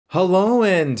Hello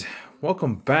and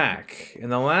welcome back. In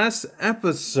the last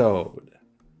episode,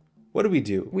 what did we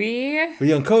do? We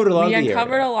uncovered a lot of the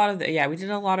uncovered area. a lot of the we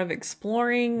did a lot of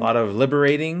exploring. A lot of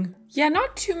liberating. Yeah,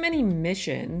 not too many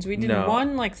missions. We did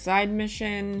one like side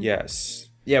mission. Yes.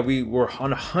 Yeah, we were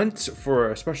on a hunt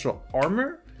for a special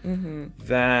armor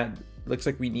that looks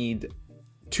like we need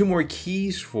 2 more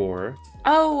keys for.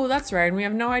 Oh, that's right. And we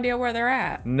have no idea where they're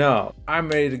at. No, I'm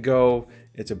ready to go.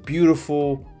 It's a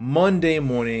beautiful Monday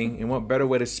morning, and what better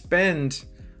way to spend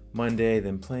Monday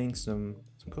than playing some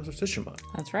Ghost of Tsushima?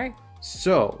 That's right.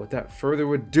 So, without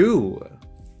further ado,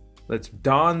 let's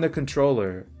don the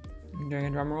controller. I'm doing a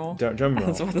drum roll. Drum roll.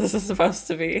 That's what this is supposed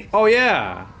to be. Oh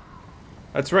yeah,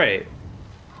 that's right.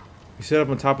 We set up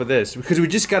on top of this because we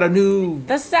just got a new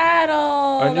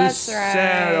saddle.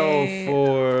 saddle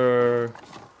for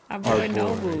our boy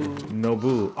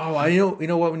Nobu. Oh, you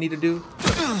know what we need to do?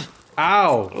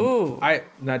 Ow! Ooh.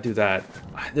 Not do that.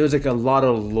 There was like a lot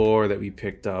of lore that we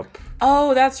picked up.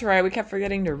 Oh, that's right. We kept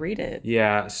forgetting to read it.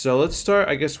 Yeah, so let's start,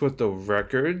 I guess, with the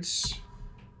records.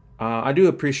 I do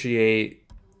appreciate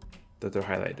that they're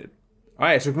highlighted. All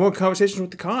right, so more conversations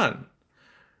with the Khan.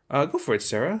 Go for it,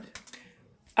 Sarah.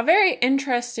 A very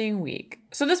interesting week.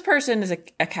 So this person is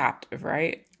a captive,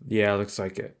 right? Yeah, looks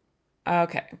like it.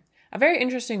 Okay. A very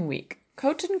interesting week.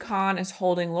 Khotan Khan is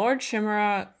holding Lord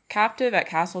Shimura captive at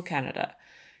Castle Canada.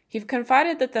 He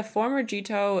confided that the former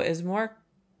Jito is more...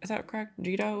 Is that correct?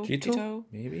 Jito?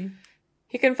 Maybe?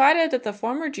 He confided that the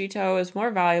former Jito is more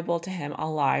valuable to him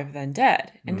alive than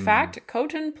dead. In fact,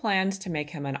 Khotan plans to make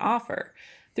him an offer.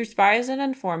 Through spies and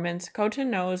informants, Khotan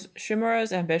knows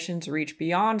Shimura's ambitions reach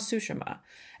beyond Tsushima.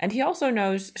 And he also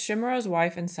knows Shimura's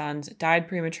wife and sons died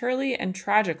prematurely and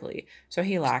tragically, so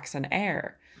he lacks an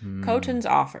heir. Khotan's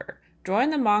offer: join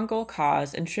the Mongol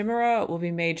cause and Shimura will be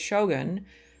made shogun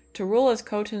to rule as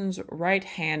Khotan's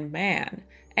right-hand man,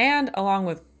 and, along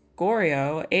with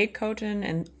Goryo, aid Khotan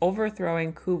in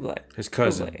overthrowing Kublai. His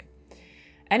cousin. Kublai.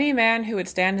 Any man who would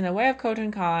stand in the way of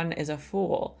Khotan Khan is a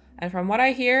fool, and from what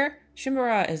I hear,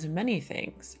 Shimura is many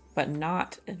things, but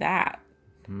not that.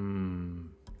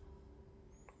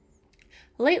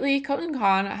 Lately, Khotan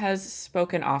Khan has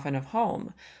spoken often of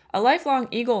home. A lifelong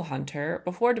eagle hunter,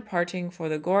 before departing for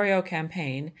the Goryo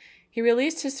campaign, he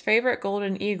released his favorite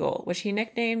golden eagle, which he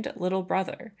nicknamed Little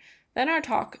Brother. Then our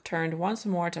talk turned once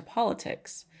more to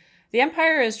politics. The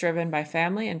empire is driven by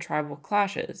family and tribal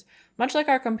clashes, much like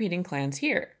our competing clans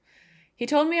here. He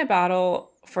told me a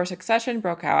battle for succession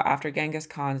broke out after Genghis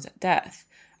Khan's death.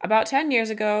 About 10 years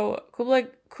ago,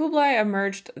 Kublai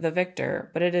emerged the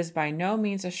victor, but it is by no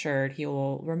means assured he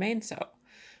will remain so.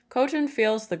 Khotan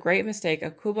feels the great mistake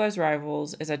of Kublai's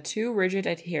rivals is a too rigid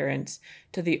adherence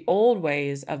to the old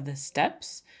ways of the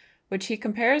steppes, which he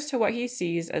compares to what he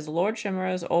sees as Lord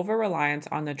Shimura's over-reliance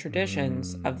on the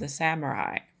traditions of the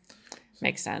samurai.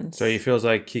 Makes sense. So he feels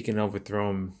like he can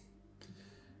overthrow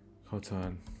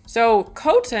Khotan. So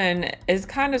Khotan is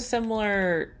kind of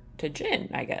similar to Jin,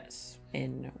 I guess,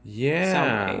 in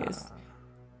some ways.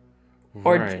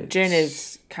 Or Right. Jin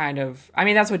is kind of... I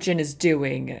mean, that's what Jin is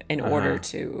doing in order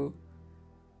to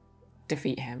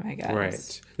defeat him, I guess.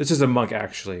 Right. This is a monk,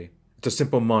 actually. It's a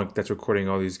simple monk that's recording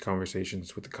all these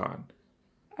conversations with the Khan.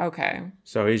 Okay.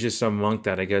 So he's just some monk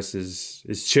that I guess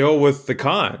is chill with the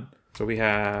Khan. So we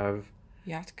have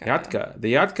Yatka.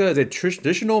 The Yatka is a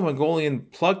traditional Mongolian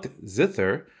plucked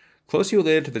zither, closely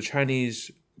related to the Chinese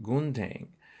gundang.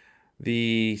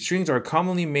 The strings are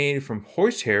commonly made from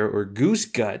horsehair or goose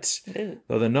guts,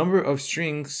 though the number of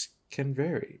strings can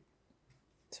vary.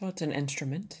 So it's an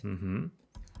instrument.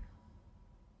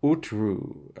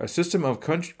 Utru, a system of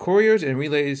couriers and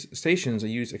relays stations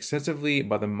used extensively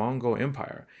by the Mongol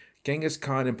Empire. Genghis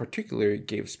Khan in particular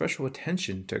gave special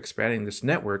attention to expanding this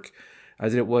network,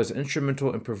 as it was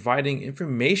instrumental in providing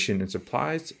information and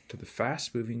supplies to the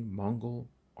fast-moving Mongol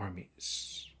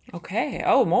armies. Okay.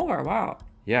 Oh, more. Wow.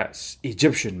 Yes,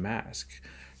 Egyptian mask.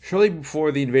 Shortly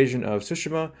before the invasion of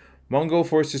Tsushima, Mongol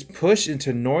forces pushed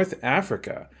into North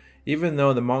Africa. Even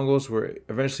though the Mongols were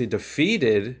eventually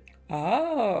defeated,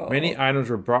 many items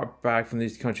were brought back from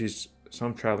these countries,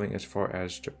 some traveling as far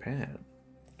as Japan.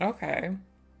 Okay.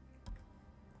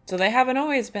 So they haven't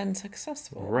always been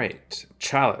successful. Right.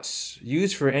 Chalice.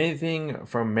 Used for anything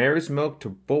from mare's milk to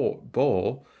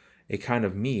bowl, a kind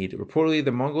of mead. Reportedly,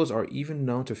 the Mongols are even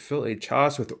known to fill a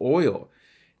chalice with oil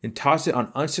and toss it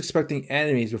on unsuspecting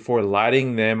enemies before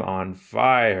lighting them on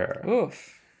fire.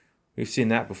 Oof. We've seen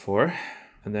that before.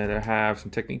 And then I have some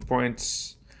technique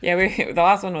points. Yeah, the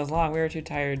last one was long. We were too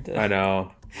tired to I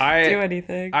know. do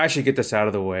anything. I should get this out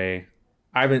of the way.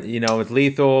 I've been, with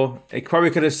lethal. It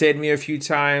probably could have saved me a few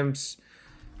times.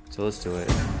 So let's do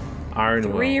it. Iron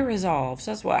 3 will. resolves.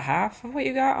 That's what, half of what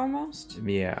you got almost?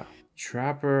 Yeah.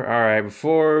 Trapper. All right,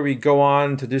 before we go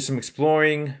on to do some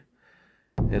exploring,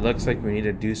 it looks like we need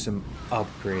to do some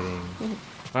upgrading.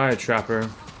 All right, Trapper.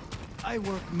 I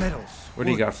work metals. What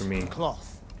do you got for me?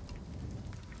 Cloth.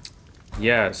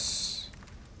 Yes.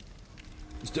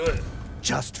 Let's do it.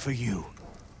 Just for you.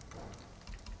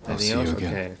 Anything else?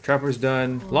 Okay. Trapper's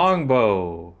done.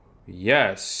 Longbow.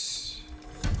 Yes.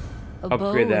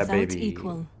 Upgrade that baby.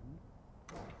 Equal.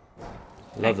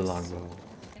 Love the longbow.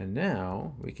 And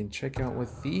now we can check out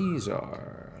what these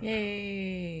are.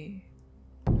 Yay.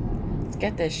 Let's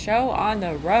get this show on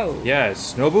the road.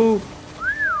 Yes. Nobu?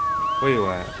 Where you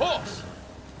at? Horse.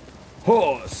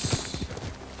 Horse.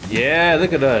 Yeah,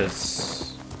 look at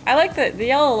us. I like the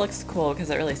yellow looks cool because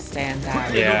it really stands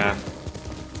out. Yeah.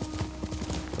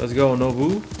 Let's go,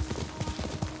 Nobu.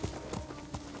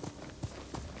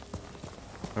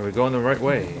 Are we going the right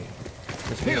way?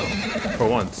 Let's go. For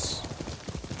once.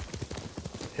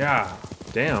 Yeah.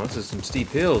 Damn, this is some steep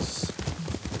hills.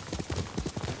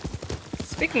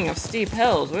 Speaking of steep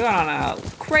hills, we went on a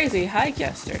crazy hike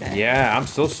yesterday. Yeah, I'm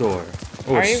so sore.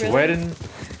 Oh, Are you sweating. Really?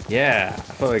 Yeah, I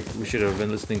felt like we should have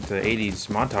been listening to 80s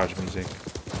montage music.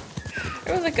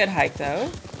 It was a good hike, though.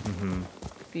 Mm-hmm.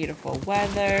 Beautiful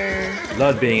weather.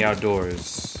 Love being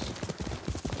outdoors.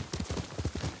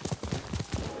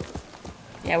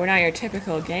 Yeah, we're not your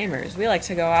typical gamers. We like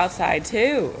to go outside,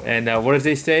 too. And what did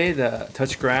they say? The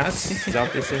touch grass? Is that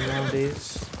what they say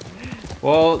nowadays?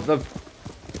 Well, the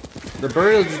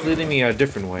bird is leading me a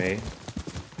different way.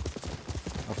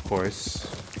 Of course.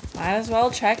 Might as well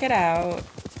check it out.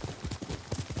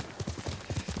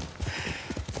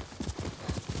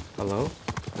 Hello?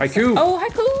 Haiku! Oh,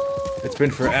 haiku! It's been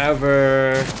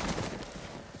forever.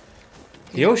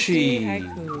 Yoshi!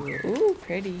 Haiku. Ooh,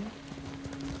 pretty.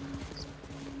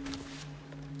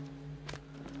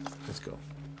 Let's go.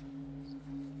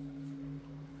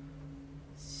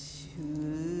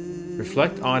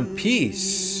 Reflect on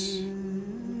peace.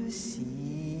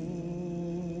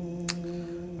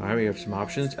 Alright, we have some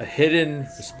options. A hidden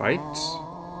respite.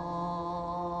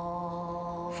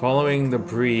 Following the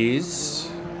breeze.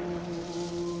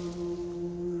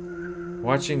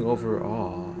 Watching over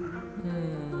all.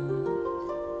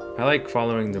 I like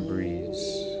following the breeze.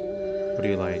 What do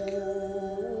you like?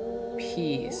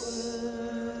 Peace.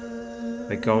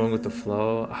 Like going with the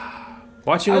flow?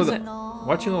 Watching over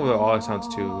the all sounds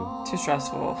too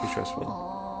stressful. Too stressful.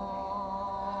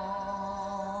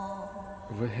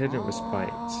 We're hidden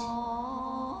respite.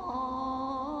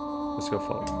 Let's go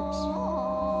follow this.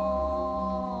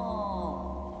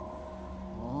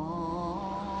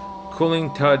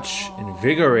 Cooling touch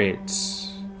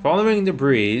invigorates. Following the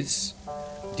breeze,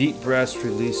 deep breaths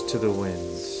release to the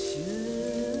winds.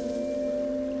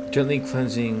 Gently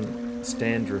cleansing,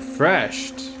 stand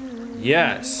refreshed.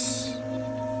 Yes.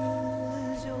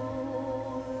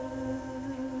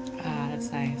 Ah,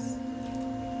 that's nice.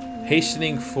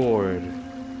 Hastening forward.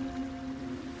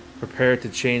 Prepare to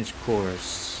change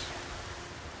course.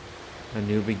 A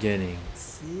new beginning.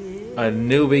 A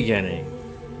new beginning.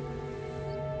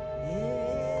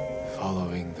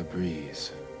 Following the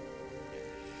breeze.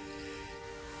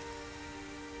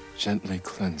 Gently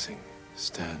cleansing,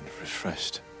 stand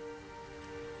refreshed.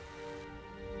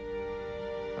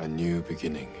 A new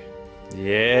beginning.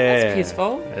 Yeah. That's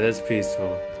peaceful. That is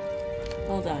peaceful.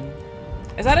 Well done.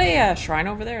 Is that a shrine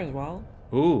over there as well?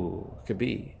 Ooh, could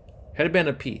be. Headband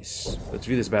of peace. Let's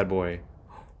view this bad boy.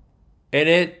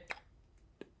 And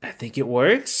I think it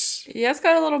works. Yeah, it's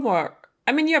got a little more.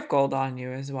 I mean, you have gold on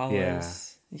you as well Yeah.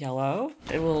 as yellow.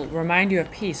 It will remind you of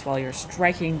peace while you're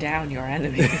striking down your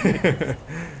enemy.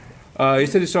 You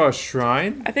said you saw a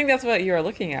shrine? I think that's what you're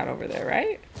looking at over there,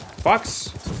 right? Fox.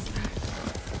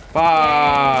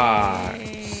 Fox.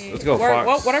 Yay. Let's go,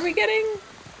 Fox. What are we getting?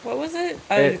 What was it?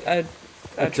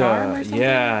 A charm or something?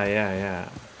 Yeah.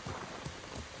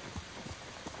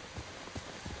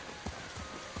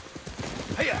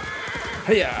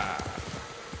 Hiya!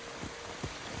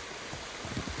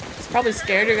 It's probably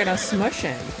scared you're gonna smush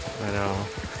him. I know.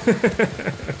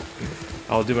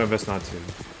 I'll do my best not to.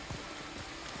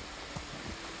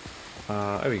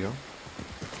 There we go.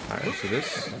 Alright, let's do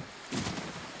this.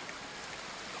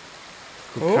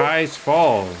 Kukai's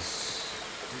Falls.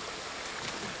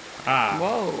 Ah.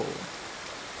 Whoa.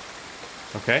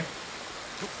 Okay.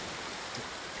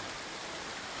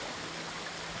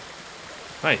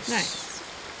 Nice.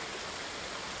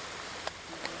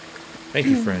 Thank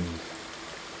you, friend.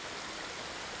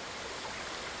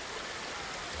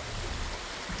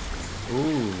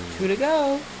 Ooh. 2 to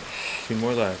go. 2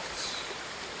 more left.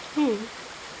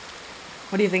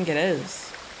 What do you think it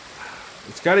is?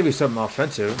 It's got to be something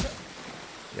offensive.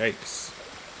 Yikes.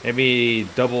 Maybe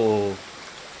double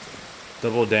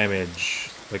damage,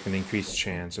 like an increased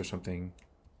chance or something.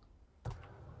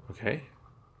 Okay.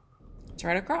 It's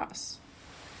right across.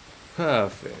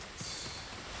 Perfect.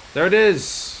 There it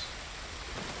is.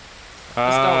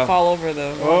 Just don't fall over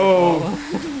the waterfall.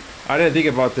 Oh, I didn't think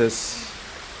about this.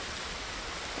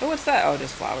 Oh, what's that? Oh,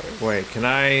 just flowers. Wait, can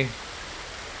I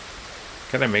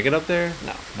make it up there?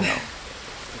 No.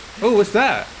 Oh, what's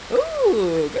that?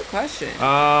 Ooh, good question.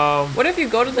 What if you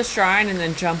go to the shrine and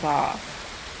then jump off?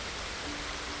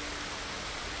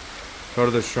 Go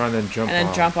to the shrine and jump off. And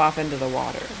then jump off into the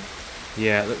water.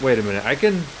 Yeah, wait a minute.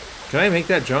 Can I make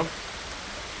that jump?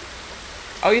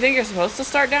 Oh, you think you're supposed to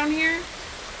start down here?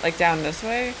 Like down this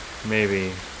way?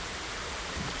 Maybe.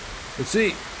 Let's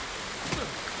see.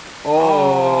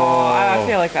 Oh, I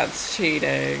feel like that's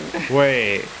cheating.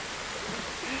 Wait.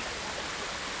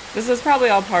 This is probably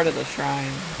all part of the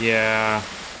shrine. Yeah.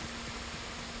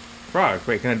 Frog.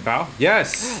 Wait, can I bow?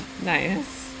 Yes.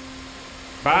 Nice.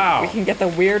 Bow. We can get the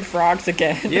weird frogs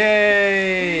again.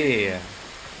 Yay.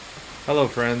 Hello,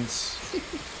 friends.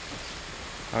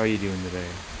 How are you doing today?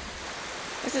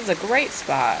 This is a great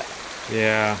spot.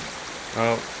 Yeah.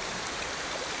 Oh.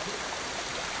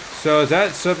 So is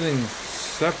that something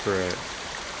separate?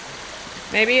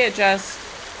 Maybe it just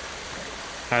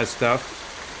has stuff?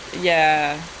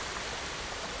 Yeah.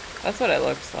 That's what it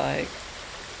looks like.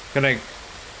 Can I...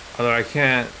 Although I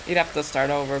can't... You'd have to start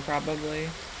over, probably.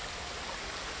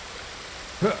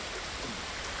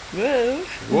 Whoa.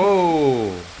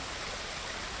 Whoa.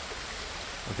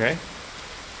 Okay.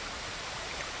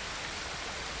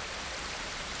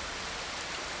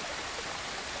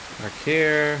 Back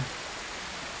here.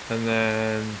 And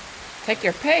then... Take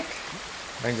your pick.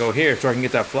 I can go here so I can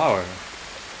get that flower.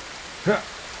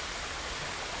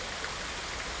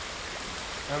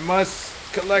 I must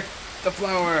collect the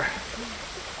flower.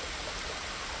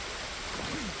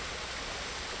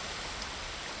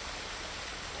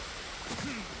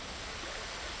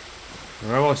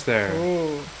 We're almost there.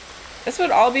 Ooh. This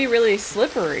would all be really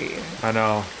slippery. I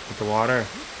know. With the water.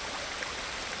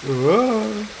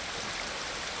 Whoa.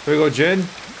 Here we go, Jin.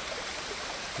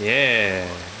 Yeah.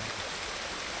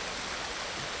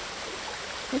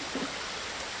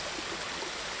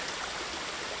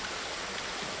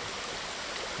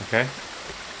 Okay.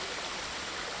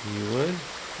 You would.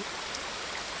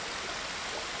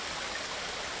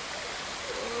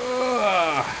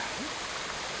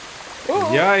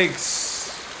 Yikes.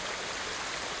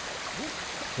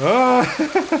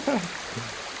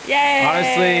 Yay!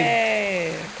 Honestly,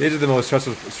 these are the most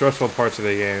stressful parts of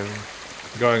the game.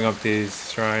 Going up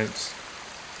these shrines.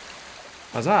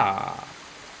 Huzzah!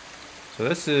 So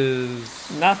this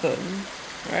is... Nothing,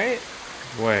 right?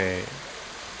 Wait.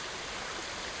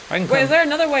 Wait, is there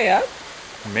another way up?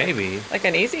 Maybe. Like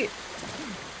an easy...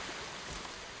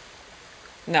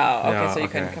 No, okay, so you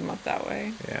couldn't come up that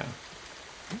way. Yeah.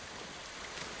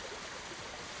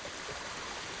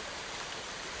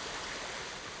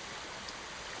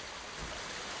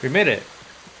 We made it.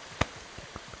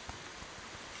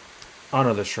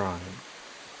 Honor the shrine.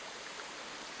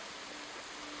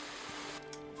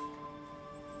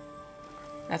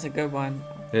 That's a good one.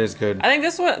 It is good. I think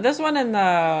this one and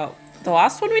the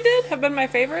last one we did have been my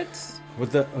favorites.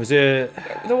 What was it?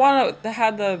 The one that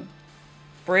had the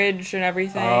bridge and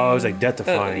everything. Oh, it was like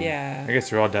death-defying. Yeah. I guess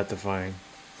they're all death-defying.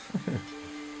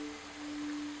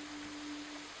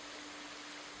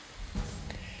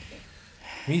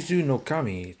 Mizu no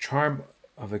Kami, charm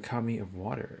of the Kami of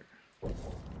water.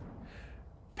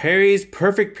 Parries,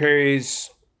 perfect parries,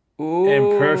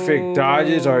 and perfect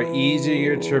dodges are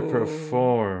easier to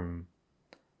perform.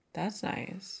 That's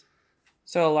nice.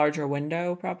 So a larger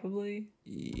window, probably?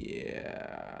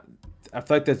 Yeah. I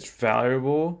feel like that's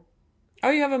valuable.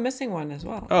 Oh, you have a missing one as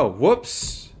well. Oh,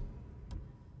 whoops.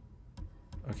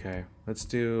 Okay, let's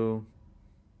do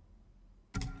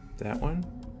that one.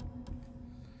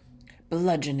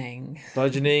 Bludgeoning.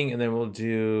 Bludgeoning, and then we'll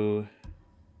do...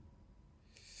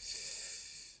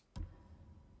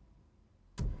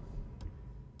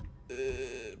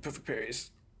 perfect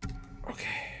parries.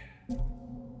 Okay.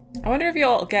 I wonder if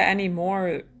you'll get any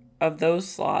more of those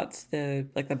slots, the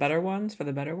better ones, for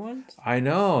the better ones. I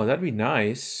know, that'd be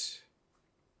nice.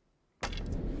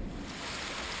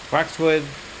 Waxwood.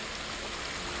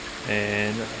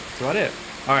 And that's about it.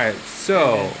 Alright,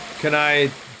 so can I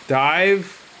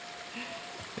dive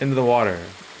into the water?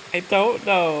 I don't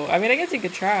know. I mean, I guess you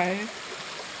could try.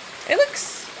 It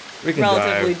looks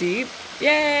relatively deep.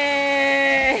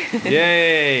 Yay!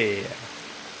 Yay!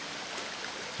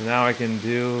 So now I can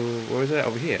do... What was that?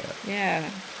 Over here. Yeah.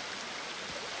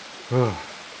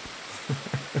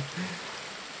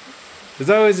 There's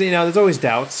always, there's always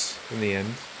doubts in the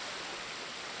end.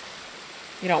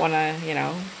 You don't want to,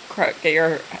 get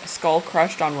your skull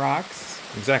crushed on rocks.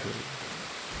 Exactly.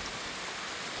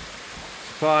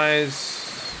 Supplies.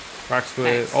 Waxwood.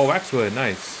 Nice. Oh, waxwood.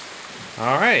 Nice.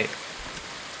 All right.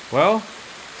 Well,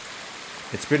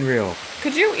 it's been real.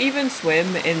 Could you even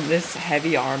swim in this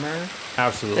heavy armor?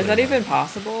 Absolutely. Is that even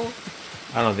possible?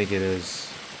 I don't think it is.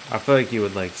 I feel like you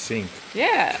would like sink.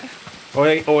 Yeah. Or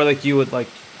like you would like.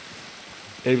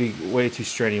 It'd be way too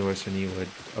strenuous, and you would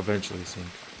eventually sink.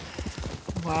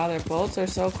 Wow, their bolts are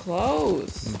so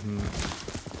close. Mm-hmm.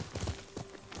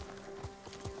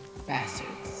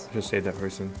 Bastards. Just save that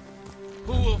person.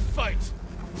 Who will fight?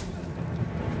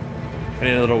 I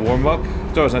need a little warm up.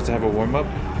 It's always nice to have a warm up.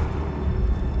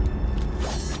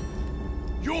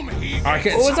 I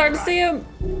can't. Oh, it's hard to see him.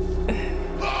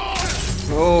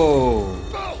 Oh.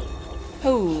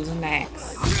 Who's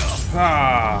next?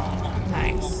 Ah.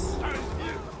 Nice.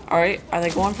 Alright, are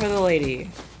they going for the lady?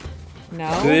 No?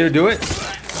 Did they do it?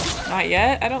 Not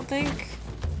yet, I don't think.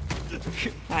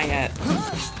 Not yet.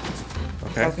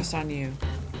 Okay. Focus on you.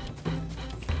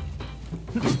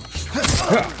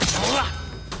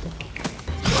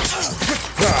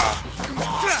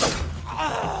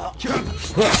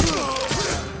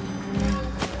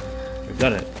 I've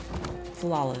done it.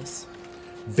 Flawless.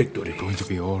 Victory. Going to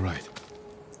be all right.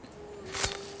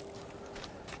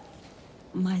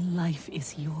 My life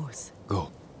is yours.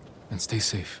 Go and stay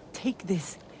safe. Take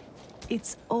this.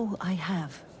 It's all I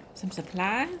have. Some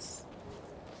supplies?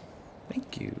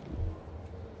 Thank you.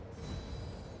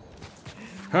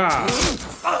 Ha!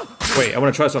 Wait, I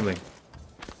want to try something.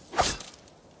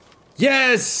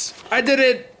 Yes! I did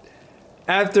it!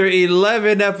 After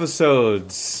 11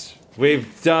 episodes,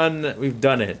 we've done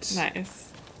it.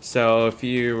 Nice. So if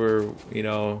you were,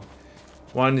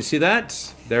 wanting to see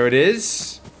that, there it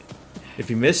is. If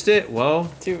you missed it,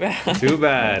 well, Too bad. too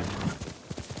bad.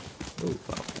 Ooh,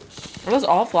 flowers. Are those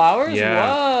all flowers? Yeah.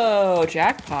 Whoa,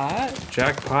 jackpot.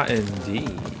 Jackpot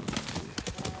indeed.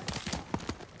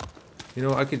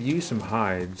 I could use some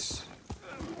hides.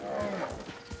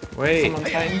 Wait. Someone's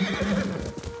fighting.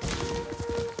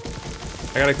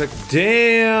 I gotta click.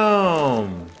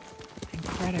 Damn!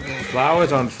 Incredible.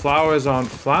 Flowers on flowers on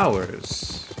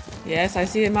flowers. Yes, I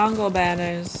see Mongol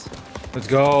banners. Let's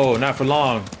go. Not for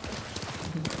long.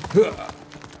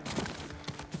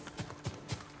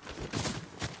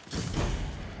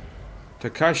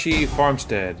 Takashi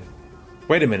Farmstead.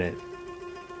 Wait a minute.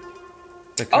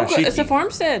 Oh, Takashi. it's a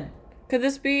farmstead. Could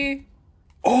this be?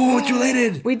 Oh, it's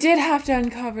related. We did have to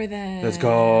uncover them. Let's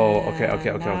go. Okay.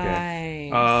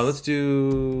 Nice. Let's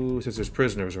do, since there's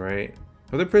prisoners, right?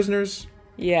 Are there prisoners?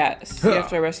 Yes. You have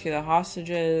to rescue the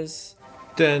hostages.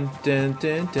 Dun.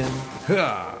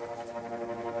 Ha!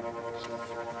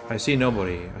 I see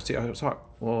nobody. I saw.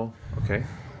 Well, okay.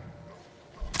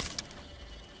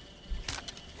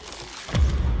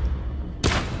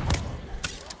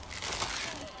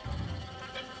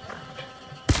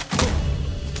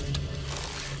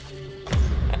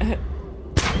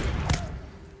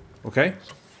 Okay.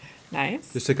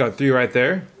 Nice. Just took out 3 right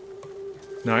there.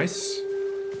 Nice.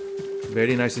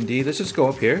 Very nice indeed. Let's just go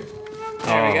up here.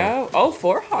 There we go. Oh,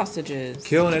 4 hostages.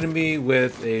 Kill an enemy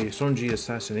with a Sonji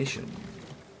assassination.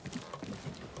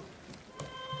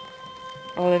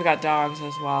 Oh, they've got dogs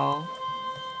as well.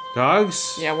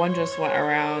 Dogs? Yeah, one just went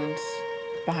around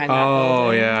behind that Oh,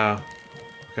 building. yeah.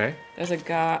 Okay. There's a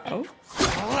guy. Oh.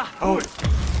 Oh,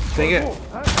 dang it.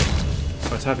 I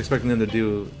was half expecting them to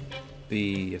do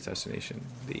the assassination.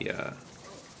 The,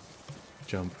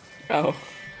 jump. Oh.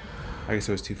 I guess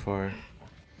it was too far.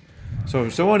 So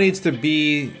someone needs to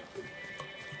be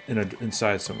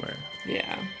inside somewhere.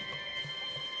 Yeah.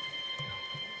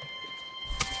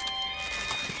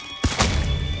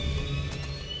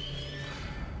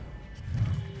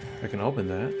 I can open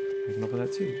that. I can open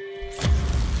that too.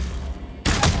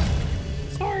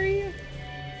 Sorry.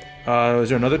 Is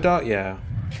there another dot? Yeah.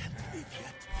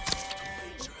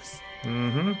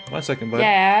 Mm-hmm. 1 second, bud.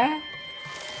 Yeah.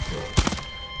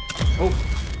 Oh.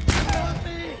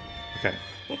 Okay.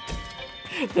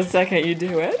 The second you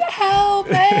do it, help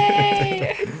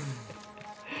me!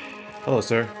 Hello,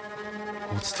 sir.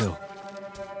 Hold still.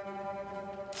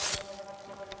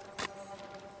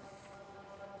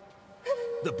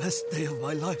 The best day of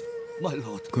my life, my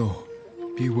lord. Go.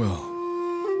 Be well.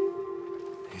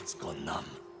 It's gone numb.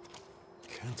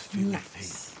 Can't feel a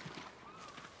thing.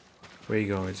 Where are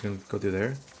you going? Just gonna go through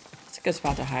there? It's a good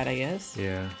spot to hide, I guess.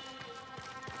 Yeah.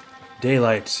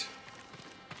 Daylight.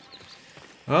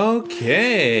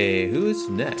 Okay, who's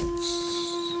next?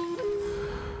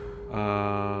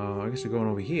 I guess we're going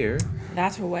over here.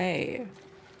 That way.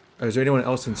 Is there anyone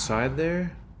else inside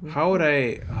there? How would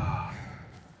I...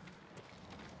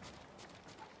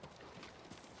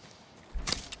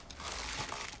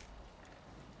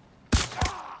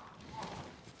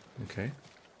 Okay.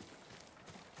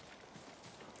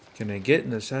 Can I get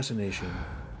an assassination?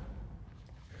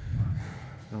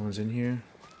 No one's in here.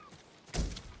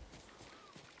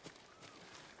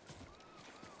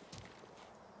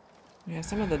 Yeah,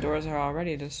 some of the doors are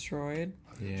already destroyed.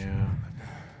 Yeah.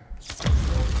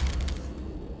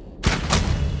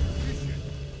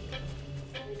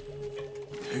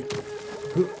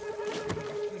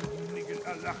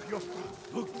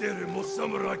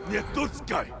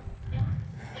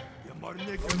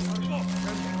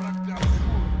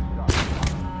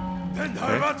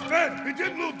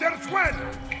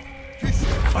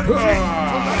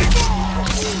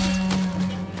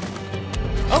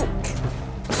 Oh!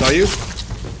 I saw you.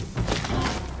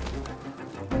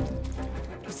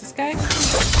 Is this guy?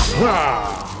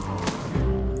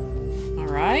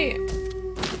 Alright.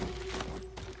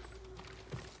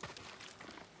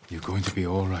 You're going to be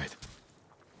all right.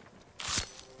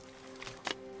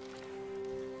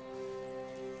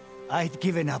 I'd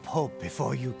given up hope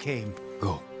before you came.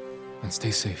 Go, and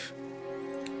stay safe.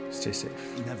 Stay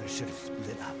safe. Never should have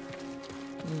split up.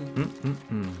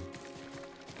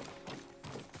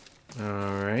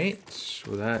 Alright.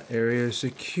 Well, that area is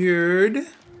secured.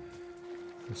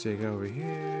 Let's see, go over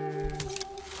here.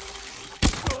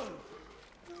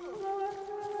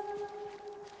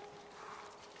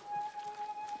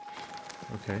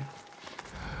 Okay.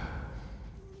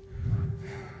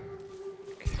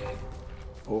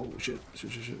 Oh, shit.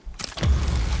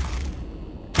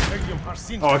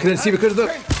 Oh, I couldn't see because of the...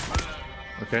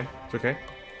 Okay, it's okay.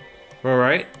 We're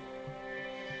alright.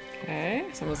 Okay,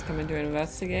 someone's coming to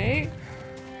investigate.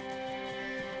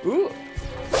 Ooh.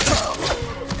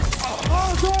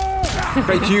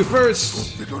 Fight you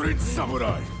first! The great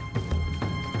samurai.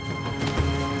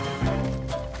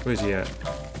 Where's he at?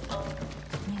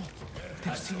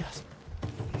 They see us.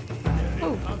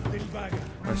 Oh.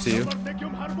 I see you.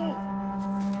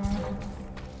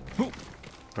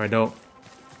 I don't.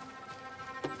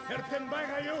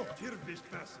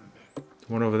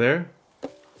 One over there.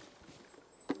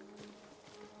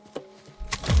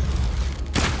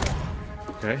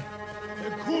 Okay.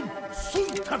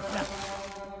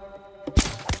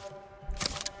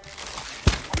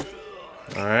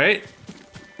 Alright.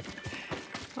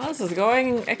 Well, this is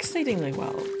going exceedingly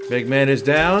well. Big man is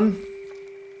down.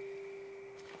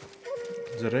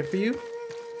 Is that right for you?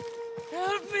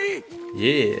 Help me!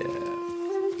 Yeah.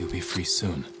 You'll be free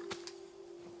soon.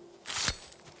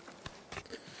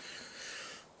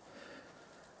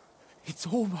 It's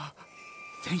over.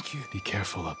 Thank you. Be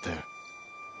careful up there.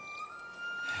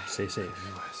 Stay safe.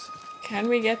 Can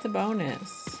we get the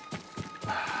bonus?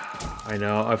 I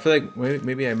know. I feel like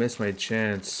maybe I missed my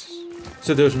chance.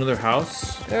 So there's another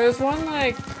house? There was one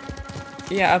like,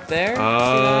 yeah, up there.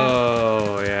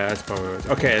 Oh, yeah, that's probably what it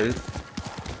was. Okay,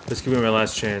 let's give me my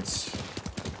last chance.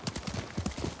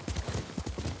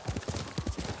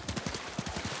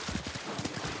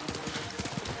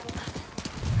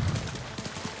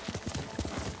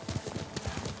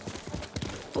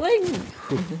 Bling!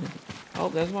 Oh,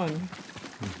 there's one.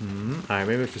 Alright,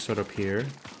 maybe I should start up here.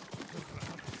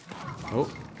 Oh,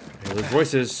 here there's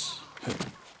voices.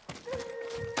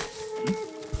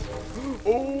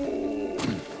 Oh!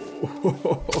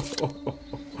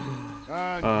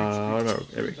 What about,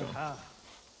 there we go.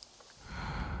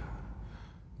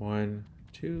 1,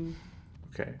 2,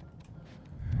 okay.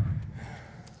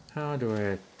 How do I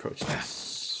approach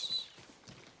this?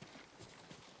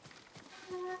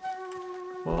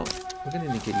 Well, we're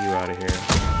gonna need to get you out of here.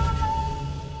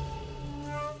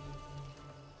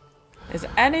 Is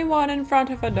anyone in front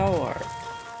of a door?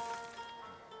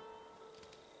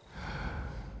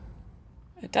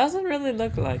 It doesn't really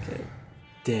look like it.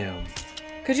 Damn.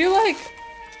 Could you like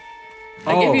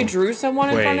if you drew someone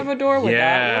in front of a door, would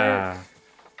that work?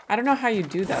 I don't know how you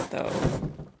do that though.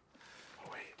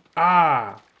 Wait.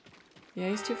 Ah! Yeah,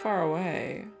 he's too far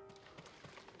away.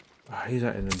 Oh, he's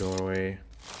not in the doorway.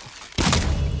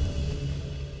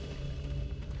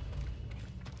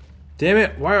 Damn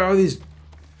it! Why are all these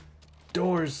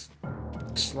doors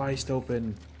sliced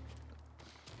open?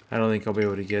 I don't think I'll be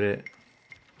able to get it.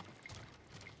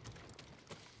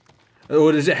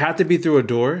 Oh, does it have to be through a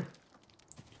door?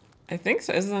 I think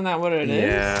so. Isn't that what it is?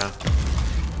 Yeah.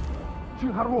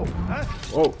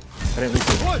 Oh, I didn't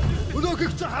listen.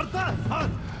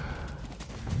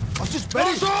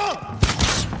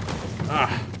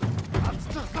 Ah.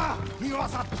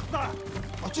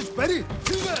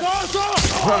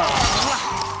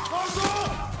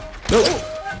 No!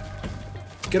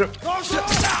 Get up!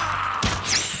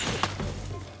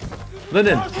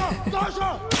 Lyndon!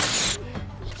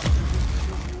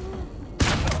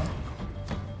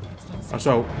 Oh,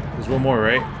 so there's one more,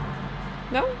 right?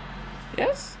 No?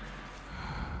 Yes?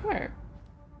 Where?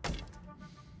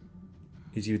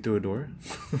 Is you through a door?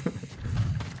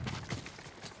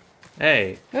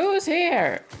 Hey! Who's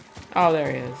here? Oh,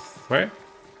 there he is. Where?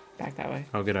 Back that way.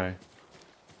 Oh, good eye.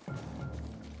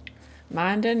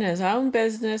 Minding his own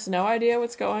business, no idea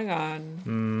what's going on.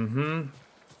 Mm-hmm.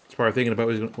 He's probably thinking about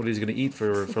what he's gonna eat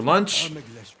for lunch.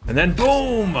 And then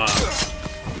boom!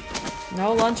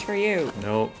 No lunch for you.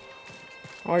 Nope.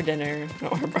 Or dinner.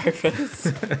 Or breakfast.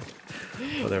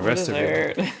 Well, the rest of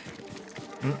it.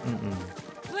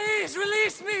 Please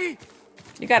release me!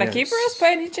 You got a Yes. keeper us by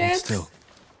any chance? Still.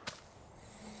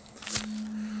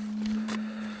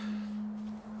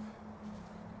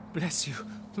 Bless you,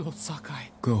 Lord Sakai.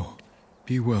 Go.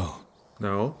 Be well.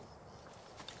 No.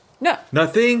 No.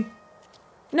 Nothing?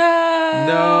 No.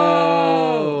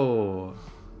 No!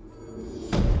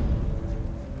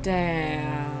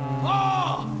 Damn.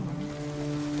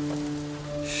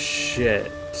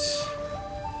 Shit.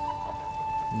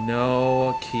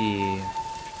 No key.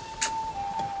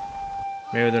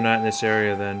 Maybe they're not in this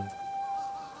area then.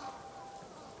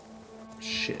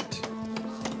 Shit.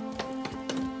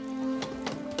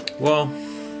 Well,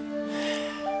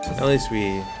 at least we...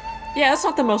 Yeah, that's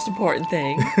not the most important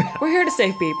thing. We're here to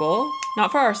save people,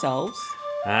 not for ourselves.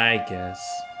 I guess.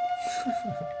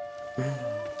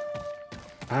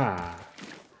 Ah.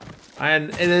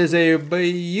 And it is a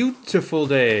beautiful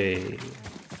day.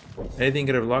 Anything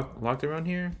could have locked around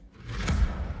here?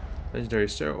 Legendary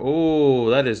star. Oh,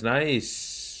 that is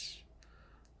nice.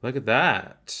 Look at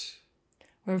that.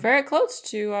 We're very close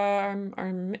to our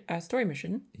story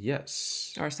mission.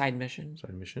 Yes. Or side mission.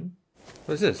 Side mission.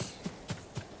 What is this?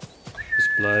 Just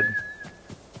blood.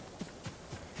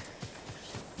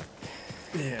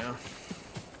 Yeah.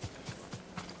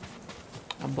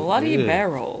 A bloody Ew.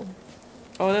 barrel.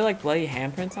 Oh, they're like bloody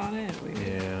handprints on it? Weird.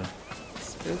 Yeah.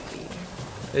 Spooky.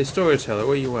 Hey, storyteller,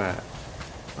 where you at?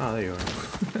 Oh, there you are.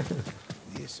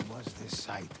 This was the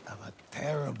site of a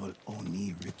terrible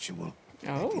Oni ritual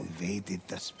Oh. that invaded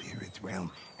the spirit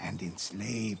realm and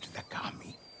enslaved the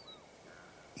kami.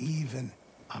 Even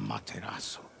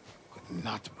Amaterasu could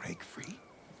not break free.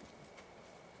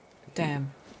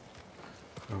 Damn.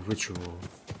 A ritual.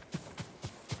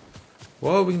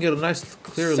 Well, we can get a nice,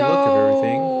 clear look of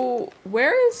everything. So,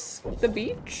 where is the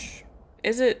beach?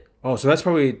 Is it... Oh, so that's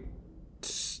probably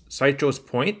Saicho's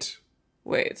point?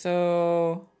 Wait,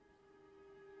 so...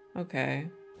 Okay.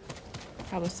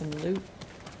 Probably some loot.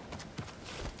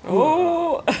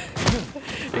 Oh!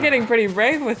 You're getting pretty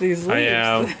brave with these leaps. I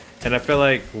am. And I feel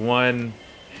like one...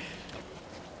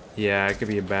 Yeah, it could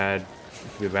be bad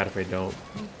if I don't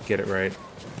get it right.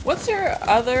 What's your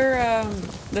other,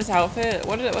 this outfit?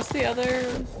 What's the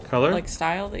other... Color? Like,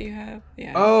 style that you have?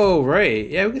 Yeah. Oh, right.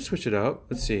 Yeah, we can switch it up.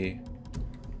 Let's see.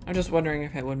 I'm just wondering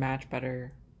if it would match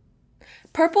better.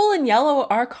 Purple and yellow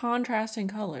are contrasting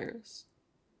colors.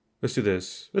 Let's do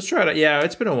this. Let's try it. Yeah,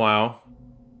 it's been a while.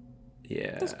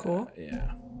 Yeah. That's cool.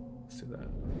 Yeah. Let's do that.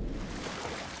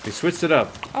 We switched it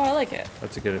up. Oh, I like it.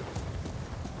 That's a good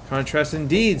contrast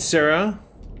indeed, Sarah.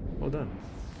 Well done.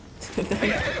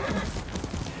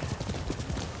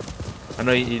 I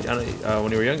know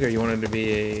when you were younger, you wanted to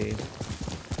be a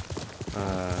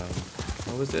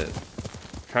what was it?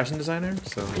 Fashion designer.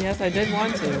 So Yes, I did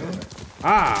want to.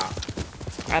 ah,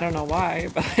 I don't know why,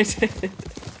 but I did.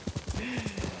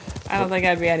 I don't think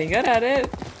I'd be any good at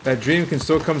it. that dream can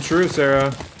still come true,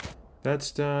 Sarah.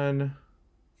 That's done.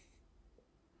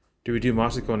 Do we do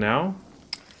Masako now?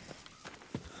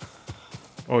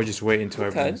 Or just wait until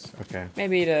everyone's okay?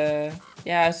 Maybe to...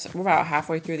 Yeah, we're about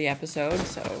halfway through the episode,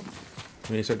 so...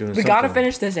 We need to start doing We something. gotta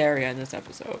finish this area in this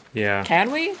episode. Yeah.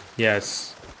 Can we?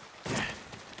 Yes.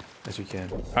 Yes, we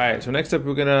can. Alright, so next up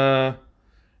we're gonna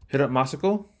hit up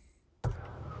Masako.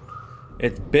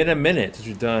 It's been a minute since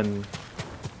we've done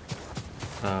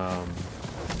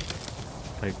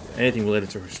like anything related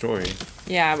to her story.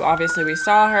 Yeah, obviously we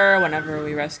saw her whenever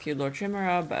we rescued Lord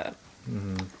Chimera, but...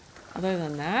 Other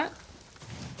than that...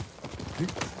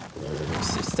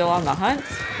 Still on the hunt?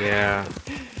 Yeah.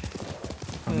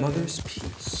 A mother's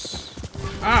peace.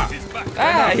 Ah!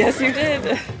 Ah, yes you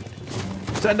did!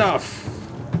 Stand off!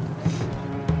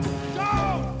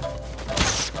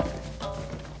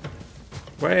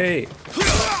 Wait!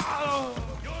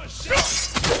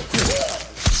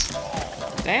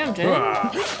 Damn, Jin.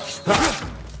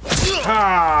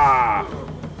 Ah!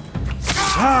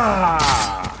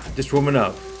 Ha! Just warming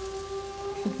up.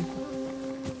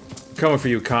 Coming for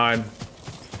you, Khan.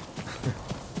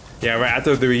 Yeah, right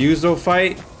after the Ryuzo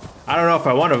fight, I don't know if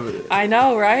I want to. I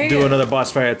know, right? Do another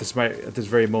boss fight at this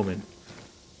very moment.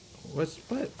 What?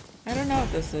 I don't know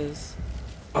what this is.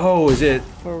 Oh, is it?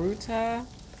 Furuta.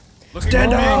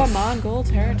 Stand up! Mongol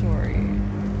territory.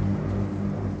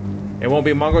 It won't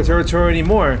be Mongol territory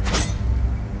anymore.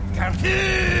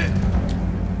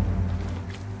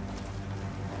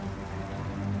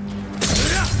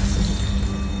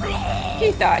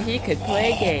 He thought he could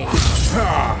play games.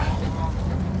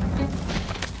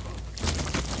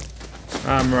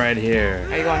 I'm right here.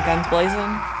 Are you going guns blazing?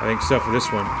 I think so for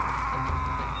this one.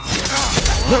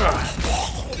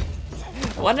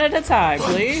 One at a time,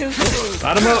 please.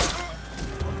 Light him up.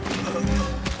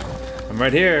 I'm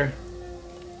right here.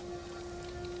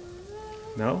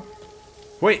 No?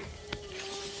 Wait.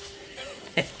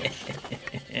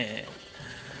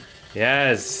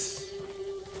 Yes.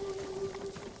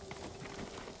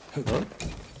 Hello?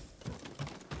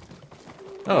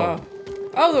 Oh.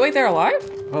 Oh, wait, they're alive?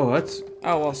 Oh, that's...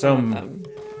 Oh, well, some of them.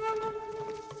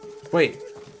 Wait.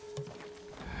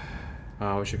 Oh,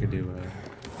 I wish I could do...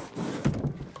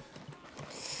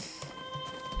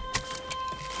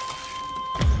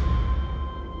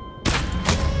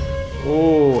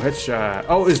 Oh, headshot.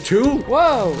 Oh, it's two?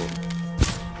 Whoa!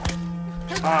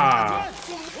 Ah.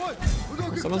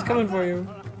 Someone's coming for you.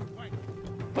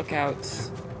 Look out.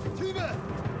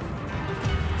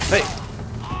 Hey.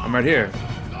 I'm right here.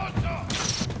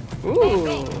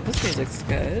 Ooh, this music's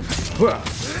good.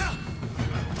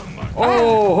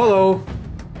 Oh, hello.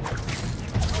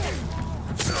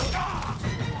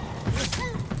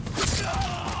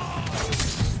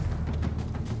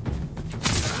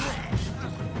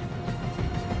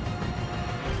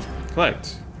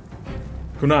 Collect.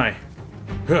 Kunai.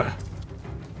 Huh.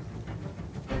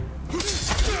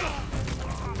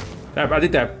 I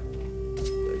think that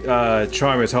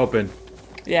charm is helping.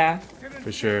 Yeah.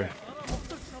 For sure.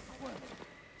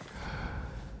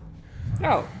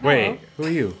 Oh. Wait, who are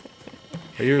you?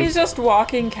 Are you? He's just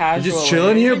walking casually. You're just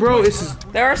chilling here, bro? This is.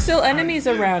 There are still enemies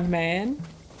around, man.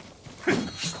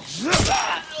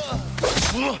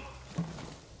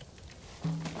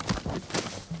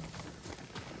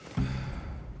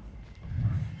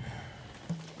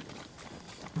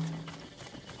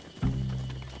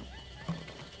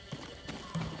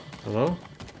 Hello?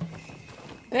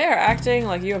 They are acting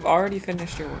like you have already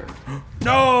finished your work.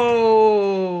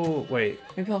 No! Wait.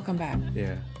 Maybe he'll come back.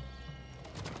 Yeah.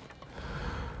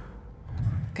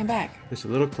 Come back. Just a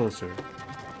little closer.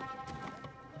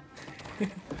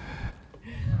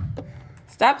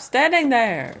 Stop standing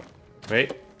there.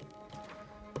 Wait.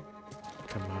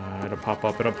 Come on, it'll pop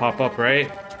up,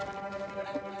 right?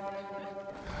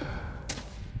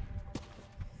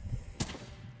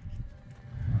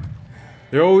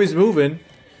 They're always moving.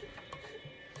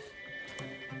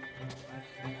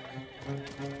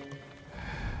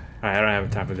 Alright, I don't have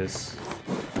time for this.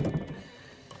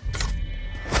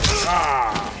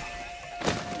 Ah!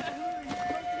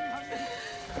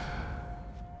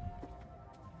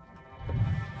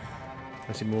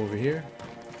 I see more over here.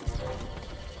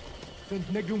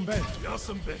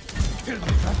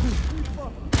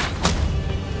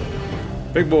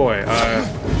 Big boy,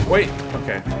 wait,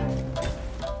 okay.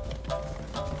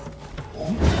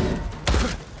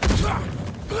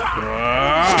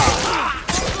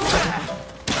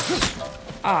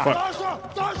 Fuck.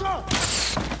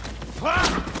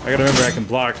 I gotta remember I can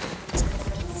block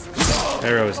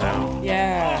arrows now.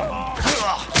 Yeah.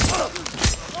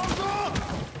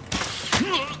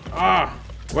 Ah!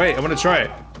 Wait, I'm gonna try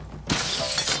it.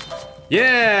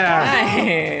 Yeah!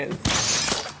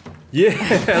 Nice.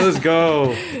 Yeah, let's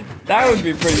go. That would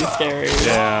be pretty scary.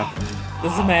 Yeah.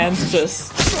 This man's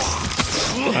just...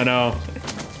 I know.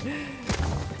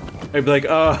 I'd be like,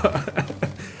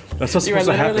 that's not You are supposed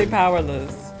to literally happen.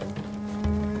 powerless.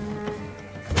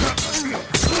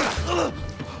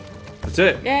 That's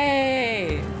it.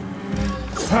 Yay!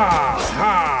 Ha!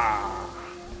 Ha!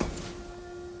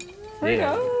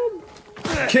 Freedom!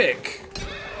 Kick!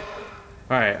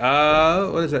 Alright,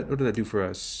 what is that? What did that do for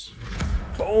us?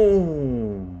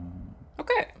 Boom!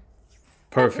 Okay.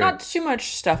 Perfect. Not too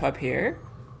much stuff up here.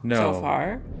 No. So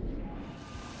far.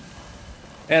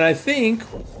 And I think,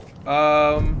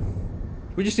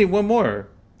 we just need one more.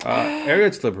 Area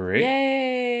to liberate.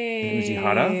 Yay!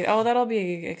 Uzihara? Oh, that'll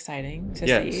be exciting to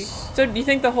Yes. see. So do you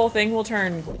think the whole thing will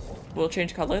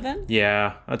change color then?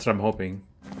 Yeah, that's what I'm hoping.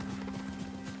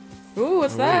 Ooh,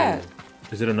 what's that?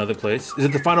 Is it another place? Is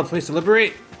it the final place to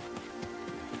liberate?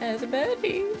 As a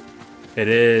birdie. It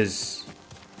is.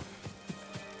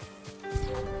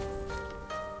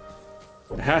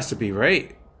 It has to be,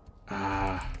 right?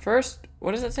 First,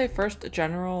 what does it say? First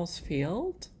General's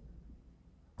Field?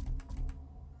 I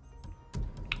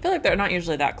feel like they're not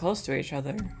usually that close to each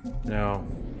other. No.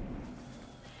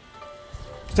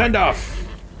 Stand off!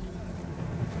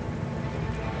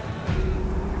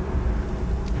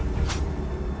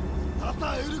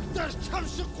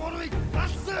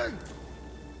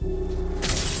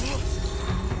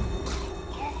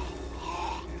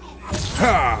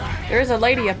 Ha! There's a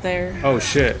lady up there. Oh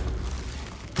shit.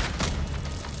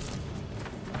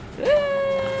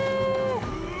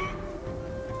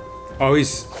 Oh,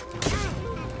 he's...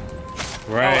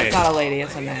 Right. Oh, it's not a lady,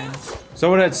 it's a man.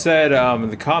 Someone had said in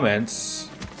the comments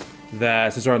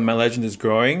that since my legend is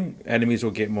growing, enemies will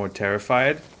get more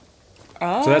terrified.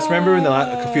 Oh. So that's, remember in the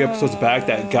a few episodes back,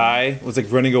 that guy was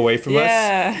like running away from us?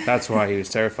 That's why he was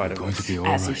terrified of Going to us. be all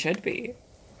As he right. should be.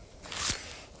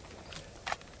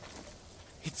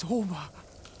 It's over.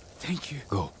 Thank you.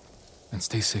 Go. And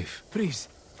stay safe. Please,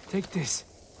 take this.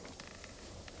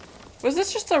 Was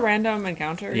this just a random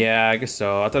encounter? Yeah, I guess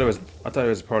so. I thought it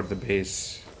was part of the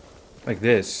base. Like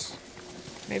this.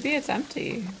 Maybe it's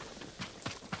empty.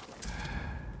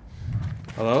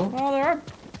 Hello? Oh, there are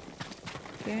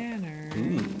banners.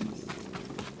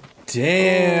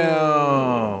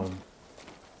 Damn!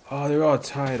 Oh, they're all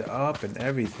tied up and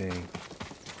everything.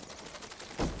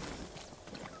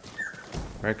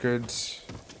 Records.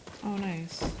 Oh,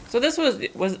 nice. So this was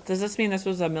does this mean this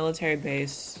was a military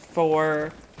base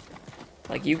for,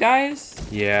 like, you guys?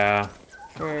 Yeah.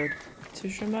 For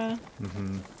Tsushima?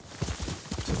 Mm-hmm.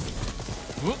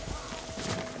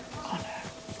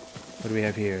 What do we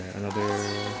have here? Another...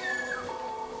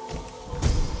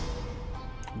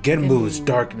 Genbu's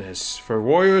Darkness. For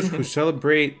warriors who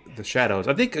celebrate the shadows.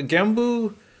 I think a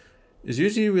Genbu is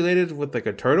usually related with, like,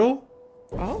 a turtle.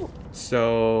 Oh.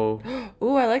 So...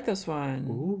 Ooh, I like this one.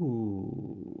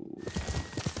 Ooh.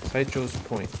 Saicho's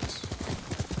Point.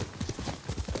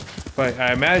 But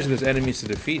I imagine there's enemies to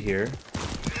defeat here.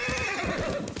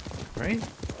 Right?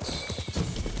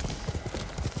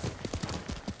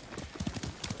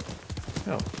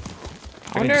 Oh.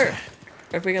 I wonder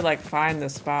if we could, like, find the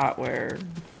spot where...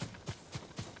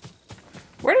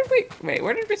 Where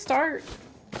did we start?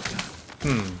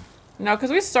 No,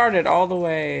 because we started all the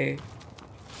way...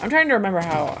 I'm trying to remember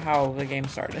how the game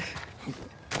started.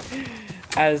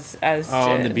 as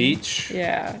Oh, on the Jin. beach?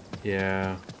 Yeah.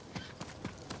 Yeah.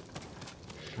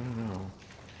 I don't know.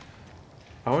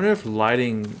 I wonder if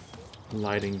lighting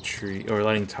tree or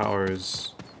lighting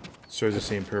towers serves the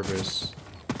same purpose.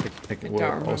 Like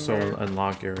will also remember.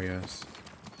 unlock areas.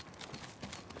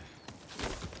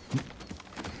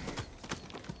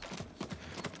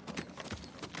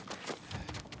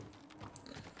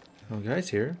 Oh, guys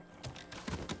here.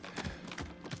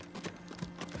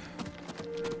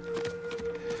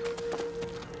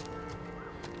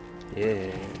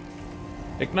 Yeah.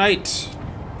 Ignite!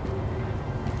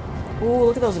 Ooh,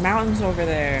 look at those mountains over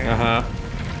there. Uh-huh.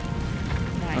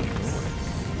 Nice.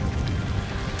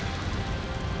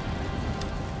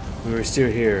 We were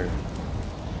still here.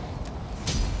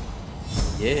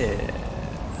 Yeah.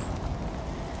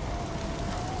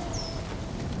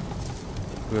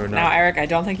 We were not. Now, Eric, I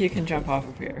don't think you can jump off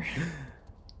of here.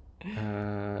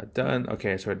 Done.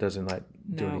 Okay, so it doesn't like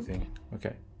do No. anything.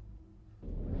 Okay.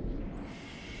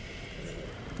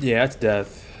 Yeah, that's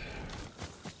death.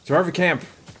 Survivor camp.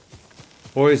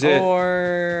 Or is it?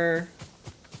 Or...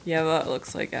 Yeah, that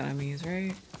looks like enemies,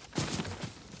 right?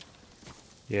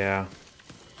 Yeah.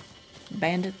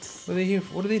 Bandits. What are they here?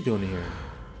 What are they doing here?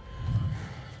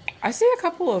 I see a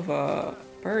couple of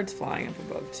birds flying up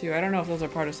above, too. I don't know if those are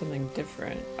part of something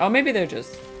different. Oh, maybe they're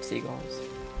just seagulls.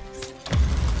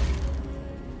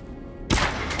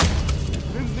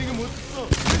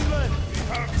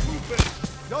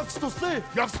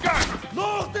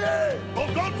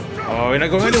 Oh, you're not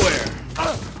going anywhere.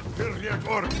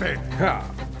 Ha.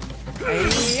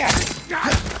 Yeah.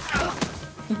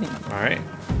 All right.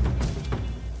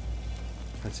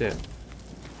 That's it.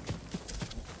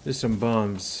 There's some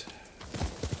bums.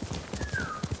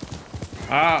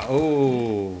 Ah,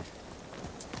 oh.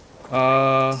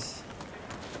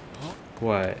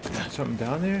 What? Something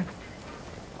down there?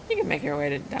 You can make your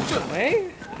way down that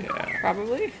way. Yeah.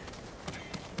 Probably.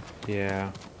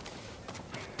 Yeah.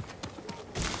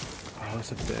 Oh,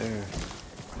 what's up there?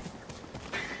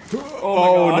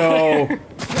 Oh, my God.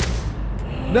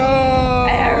 No! No!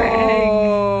 Eric!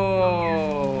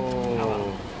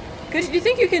 Do you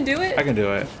think you can do it? I can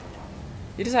do it.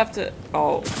 You just have to...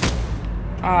 Oh.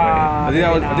 I think maybe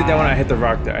that one not. I hit the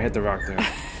rock there. I hit the rock there.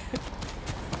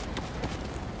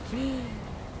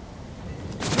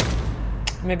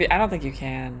 Maybe I don't think you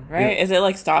can, right? Yeah. Is it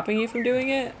like stopping you from doing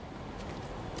it?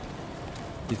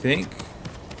 You think?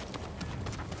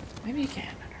 Maybe you can.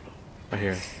 I don't know. Right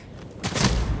here.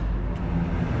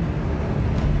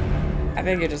 I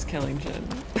think you're just killing Jin.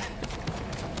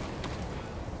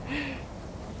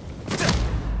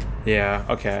 Yeah,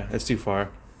 okay. That's too far.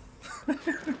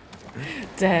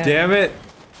 Damn. Damn it.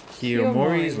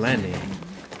 Kiyomori's Kiyomori's Landing.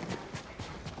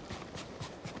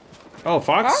 Oh,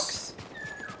 Fox? Fox?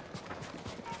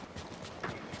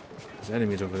 There's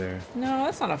enemies over there. No,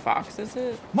 that's not a fox, is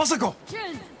it? Masako!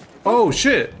 Oh,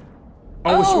 shit.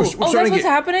 Oh, we're that's starting to what's get...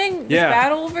 happening? This Yeah.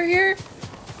 battle over here?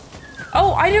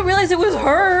 Oh, I didn't realize it was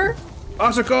her.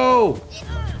 Asako!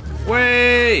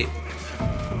 Wait!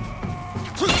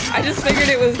 I just figured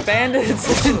it was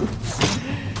bandits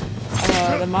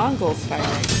and the Mongols fighting.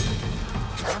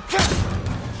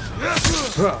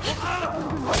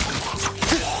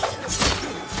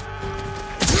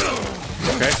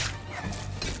 Okay.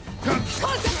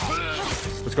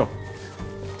 Let's go.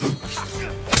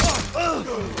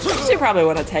 She probably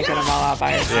would have taken them all out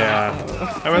by herself.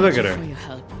 Yeah. I mean, look at For her. your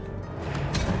help.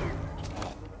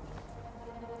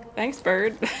 Thanks,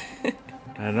 bird.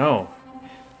 I know.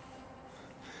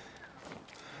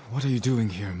 What are you doing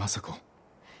here, Masako?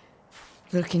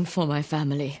 Looking for my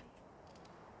family.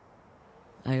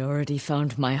 I already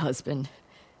found my husband,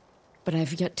 but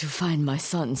I've yet to find my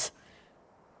sons.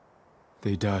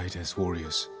 They died as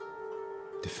warriors,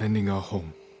 defending our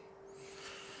home.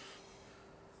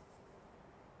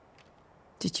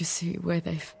 Did you see where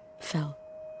they fell?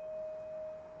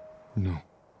 No.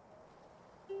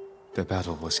 The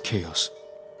battle was chaos.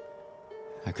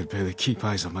 I could barely keep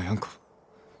eyes on my uncle.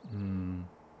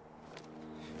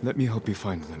 Let me help you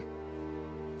find them.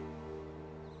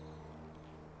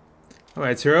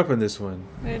 Alright, tear up in this one.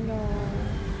 I know.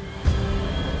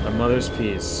 A mother's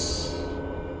piece.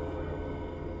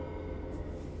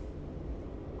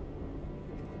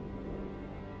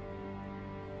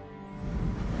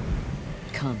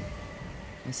 Come.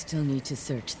 I still need to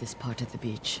search this part of the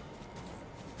beach.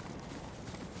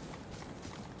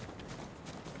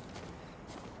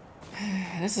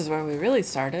 This is where we really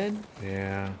started.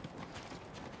 Yeah.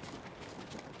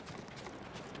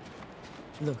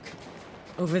 Look.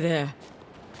 Over there.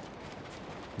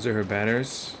 These are her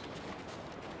banners.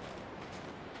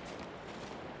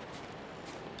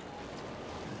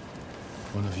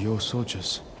 One of your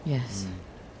soldiers. Yes.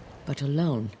 But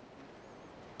alone.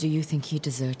 Do you think he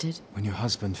deserted? When your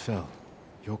husband fell,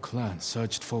 your clan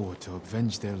surged forward to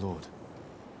avenge their lord.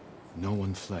 No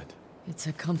one fled. It's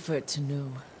a comfort to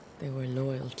know they were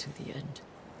loyal to the end.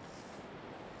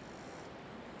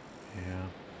 Yeah.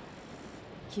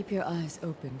 Keep your eyes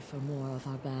open for more of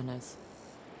our banners.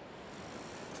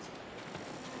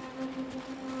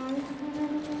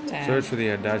 Damn. Search for the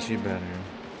Adachi banner.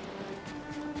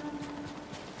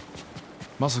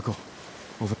 Masako!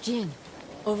 Jin,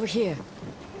 over here.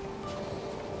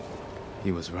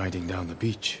 He was riding down the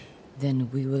beach. Then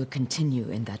we will continue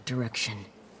in that direction.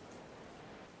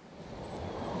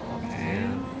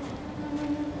 Man.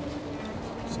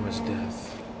 So much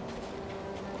death.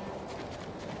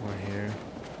 Right here.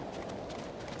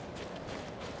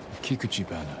 Kikuchi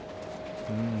banner.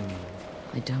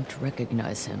 I don't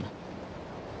recognize him.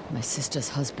 My sister's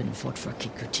husband fought for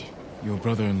Kikuchi. Your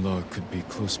brother-in-law could be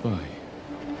close by.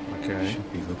 Okay.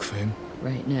 Should we look for him?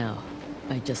 Right now,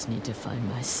 I just need to find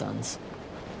my sons.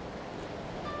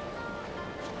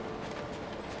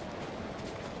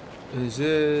 Is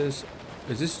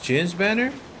this Jin's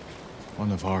banner?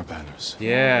 One of our banners.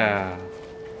 Yeah.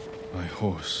 My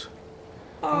horse.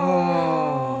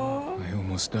 Oh. I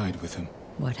almost died with him.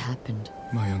 What happened?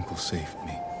 My uncle saved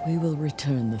me. We will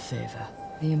return the favor.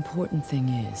 The important thing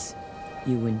is,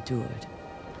 you endured.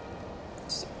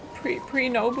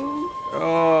 Pre-Nobu?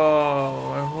 Oh,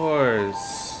 my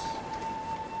horse.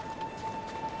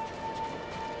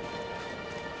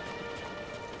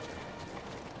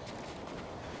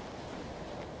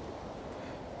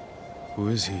 Who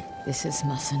is he? This is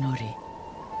Masanori.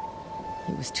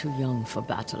 He was too young for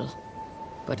battle,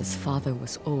 but his father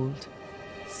was old,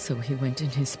 so he went in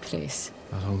his place.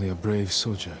 Not only a brave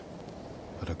soldier,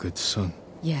 but a good son.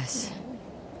 Yes,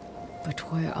 but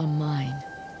where are mine?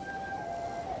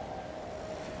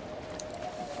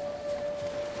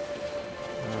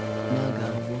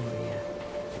 Naga warrior.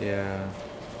 Yeah.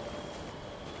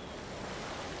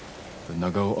 The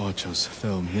Nagao archers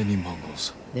fell many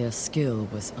Mongols. Their skill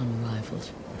was unrivaled.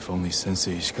 If only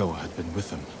Sensei Ishikawa had been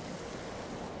with them.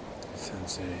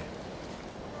 Sensei.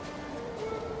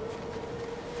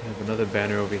 We have another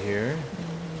banner over here.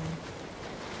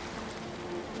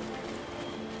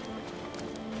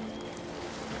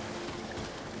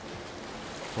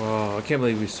 Whoa, I can't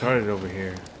believe we started over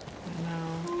here. I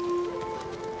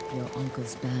know. Your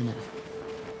uncle's banner.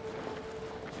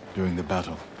 During the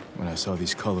battle, when I saw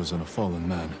these colors on a fallen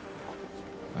man,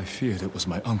 I feared it was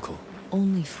my uncle.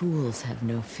 Only fools have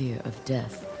no fear of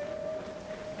death.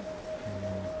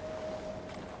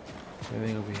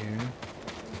 Anything over here?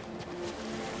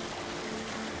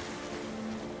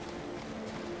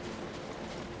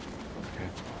 Okay.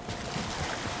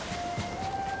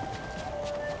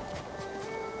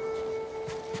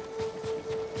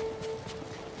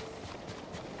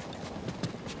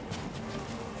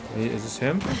 Wait, is this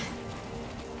him?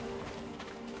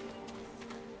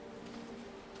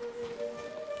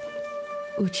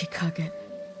 Uchikage,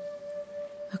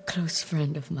 a close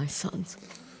friend of my son's.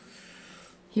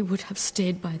 He would have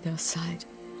stayed by their side.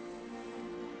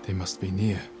 They must be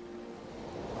near.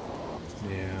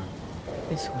 Yeah.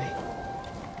 This way.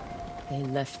 They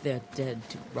left their dead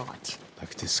to rot.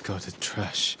 Like discarded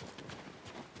trash.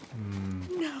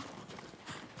 No.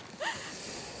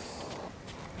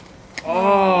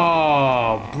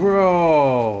 Oh,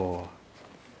 bro.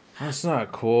 That's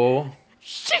not cool.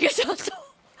 Shigesato!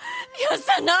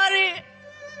 Yasanari!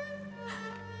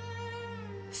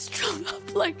 Strung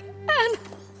up like animals.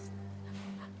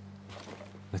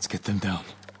 Let's get them down.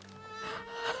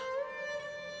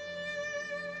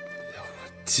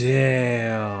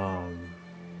 Damn.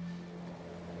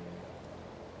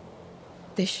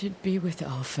 They should be with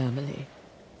our family.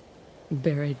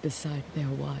 Buried beside their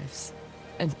wives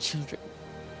and children.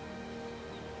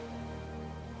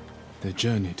 The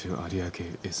journey to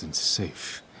Ariake isn't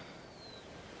safe.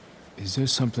 Is there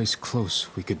someplace close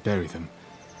we could bury them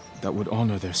that would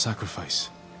honor their sacrifice?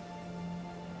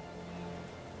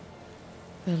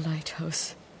 The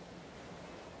lighthouse.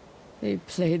 They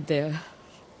played there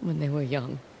when they were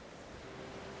young.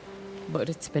 But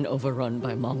it's been overrun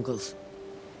by Mongols.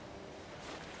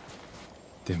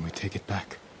 Then we take it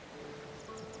back.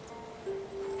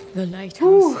 The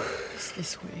lighthouse is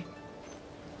this way.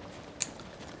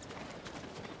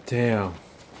 Damn.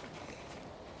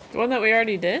 The one that we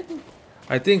already did?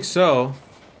 I think so.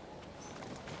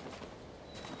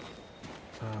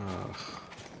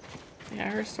 Yeah,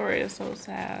 her story is so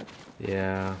sad.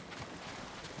 Yeah.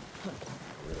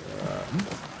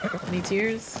 Any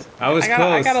tears? I was close.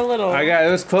 I got a little. It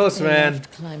was close, They man.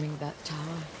 loved climbing that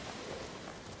tower.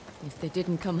 If they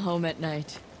didn't come home at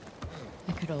night,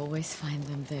 I could always find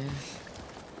them there,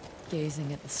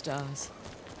 gazing at the stars.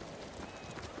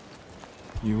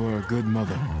 You were a good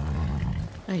mother.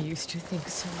 I used to think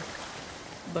so,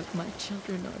 but my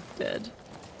children are dead,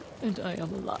 and I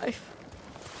am alive.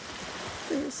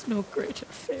 There is no greater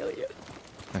failure.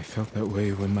 I felt that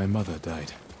way when my mother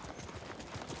died.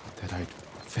 That I'd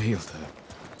failed her.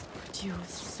 But you were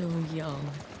so young,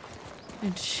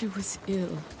 and she was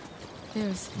ill.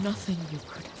 There's nothing you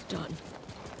could have done.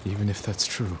 Even if that's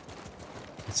true,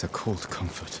 it's a cold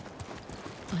comfort.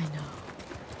 I know.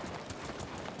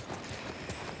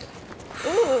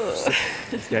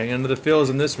 It's getting into the feels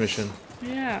in this mission.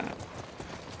 Yeah.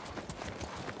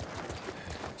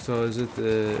 So is it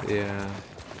the yeah?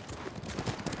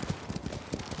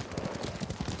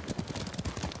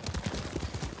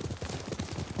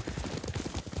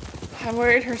 I'm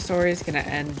worried her story is gonna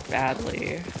end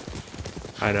badly.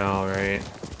 I know, right?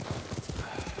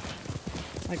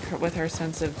 Like with her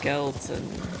sense of guilt and.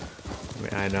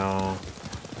 I know.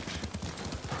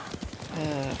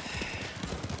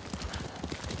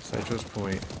 Citro's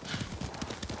Point.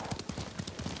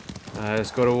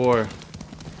 Let's go to war.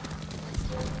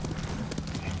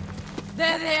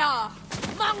 There they are!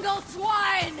 Mongol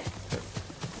swine!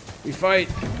 We fight!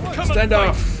 Stand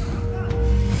off!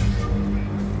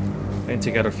 And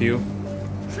take out a few.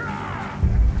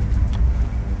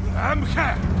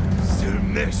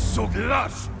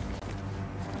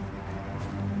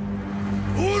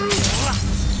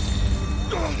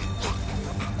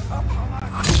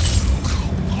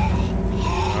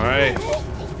 Alright.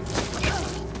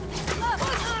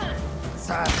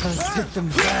 Hit them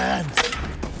bad.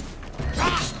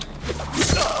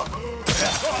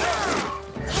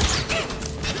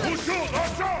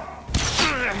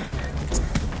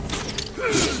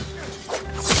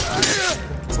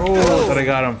 Oh, thought I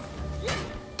got him.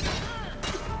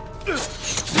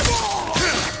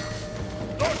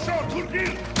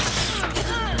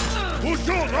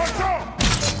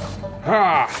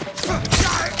 Ha!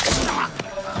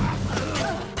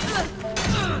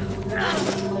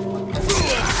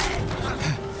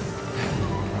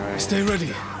 Stay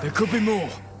ready. There could be more.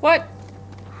 What?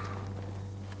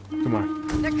 Come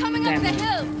on. They're coming up the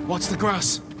hill! Watch the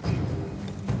grass.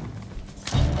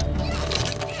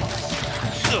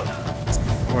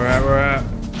 We're at.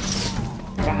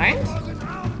 Behind?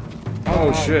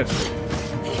 Oh shit.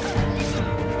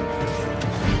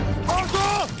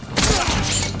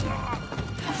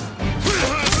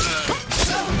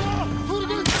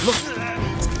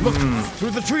 Look!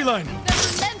 Through the tree line! They're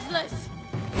relentless!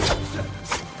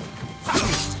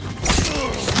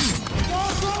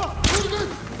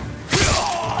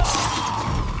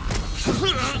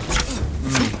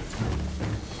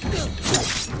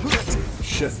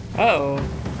 Shit. Oh.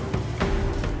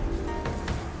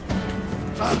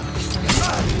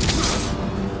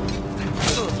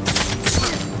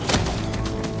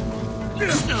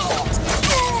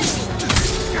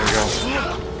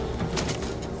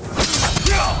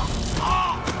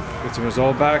 Get some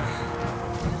resolve back.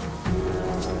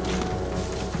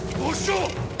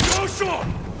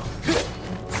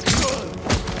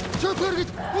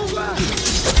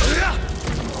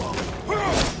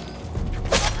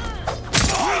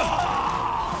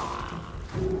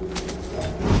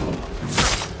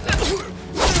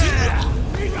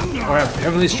 Alright,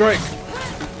 Heavenly Strike.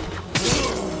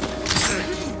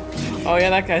 Oh yeah,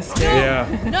 that guy's scary.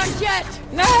 Yeah. Not yet!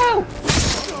 No!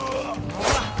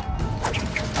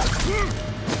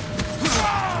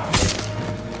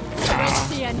 I don't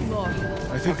see anymore.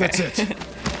 I think that's it.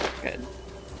 Good.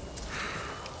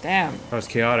 Damn, That was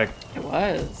chaotic. it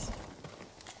was.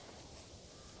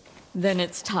 Then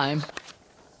it's time.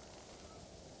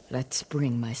 Let's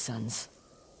bring my sons.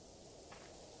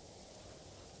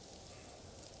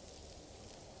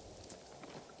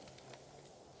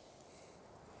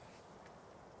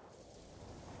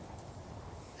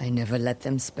 I never let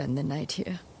them spend the night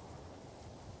here,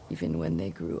 even when they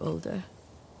grew older.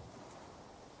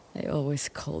 I always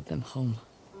called them home.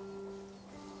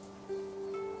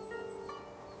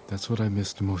 That's what I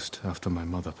missed most after my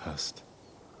mother passed.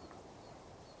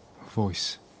 A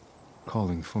voice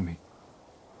calling for me.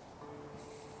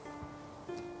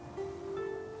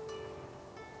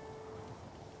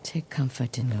 Take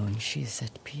comfort in knowing she's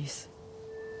at peace.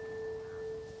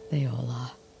 They all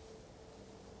are.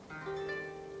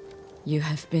 You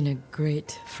have been a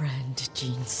great friend,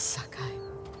 Jean Sakai.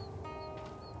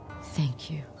 Thank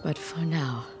you. But for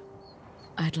now,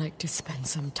 I'd like to spend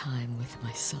some time with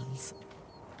my sons.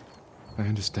 I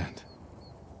understand.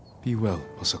 Be well,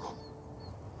 Masako.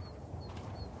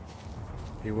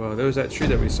 Hey, well, there was that tree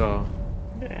that we saw.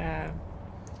 Yeah.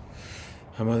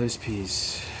 Her mother's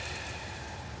peace.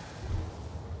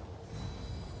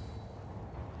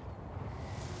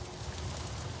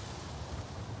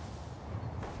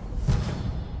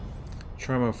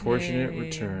 Trauma fortunate Yay.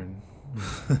 return.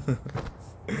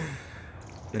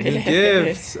 The new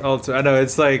gift. Also, I know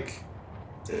it's like,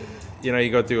 you know, you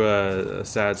go through a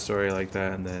sad story like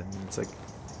that, and then it's like,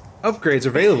 upgrades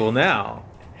available now.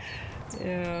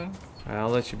 Yeah. I'll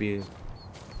let you be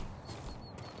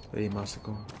Lady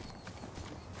Masako.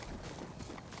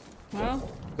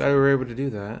 Well, Glad we were able to do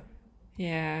that.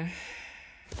 yeah.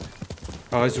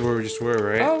 Oh, this is where we just were,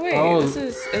 right? Oh wait, Oh, is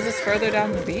this further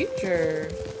down the beach or?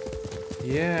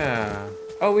 yeah.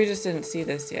 Oh, we just didn't see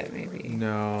this yet, maybe.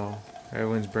 No,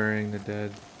 everyone's burying the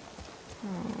dead.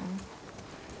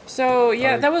 So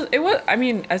yeah, it was. I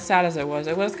mean, as sad as it was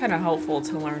kind of helpful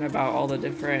to learn about all the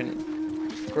different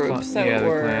groups that the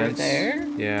were clans. there.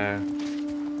 Yeah.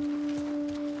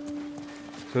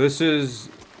 So this is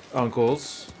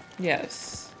Uncle's.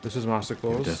 Yes. This is Your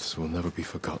Masako's. deaths will never be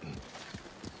forgotten.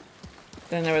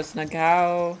 Then there was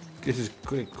Nagao This is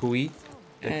Koichi.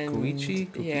 and Koichi?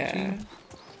 yeah.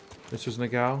 This was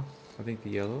Nagao. I think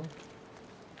the yellow.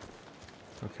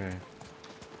 Okay.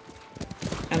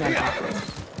 And then Aqua.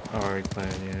 Alright, clan,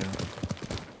 yeah.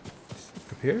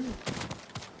 Up here?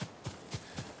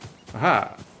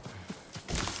 Aha!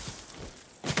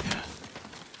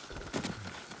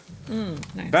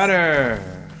 Nice.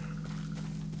 Banner!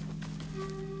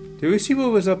 Did we see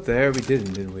what was up there? We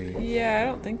didn't we? Yeah, I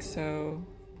don't think so.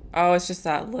 Oh, it's just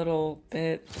that little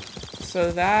bit.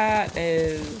 So that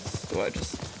is what,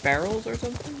 just barrels or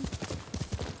something?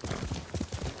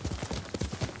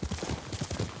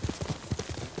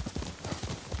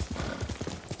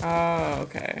 Oh,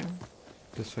 okay.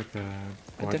 Just like a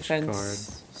A watch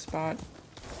defense spot.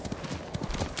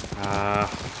 card.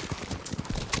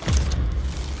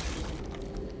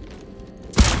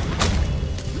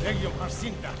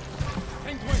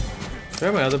 Do I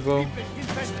have my other bow? There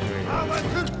we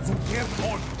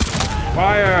go.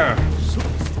 Fire!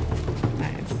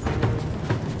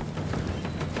 Nice.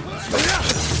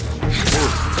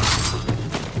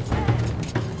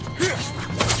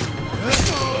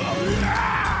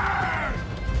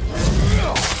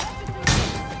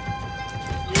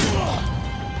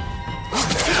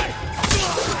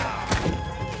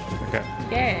 Okay.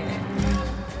 Yeah.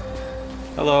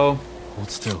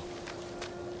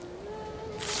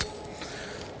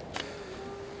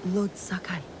 Lord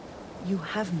Sakai, you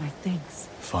have my thanks.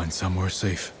 Find somewhere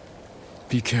safe.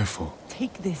 Be careful.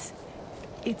 Take this.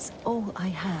 It's all I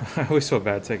have. I always feel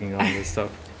bad taking all this stuff.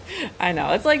 I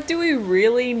know. It's like, do we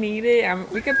really need it?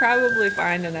 We could probably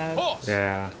find enough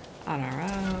Yeah. on our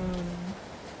own.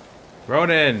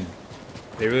 Ronin!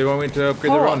 They really want me to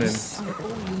upgrade the Ronin. I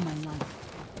owe you my life.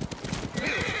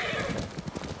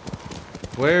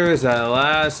 Where is that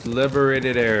last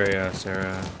liberated area,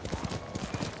 Sarah?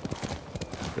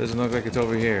 Doesn't look like it's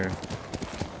over here.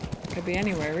 Could be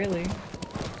anywhere, really.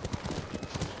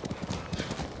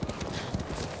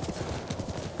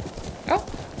 Oh!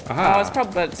 Aha! Oh,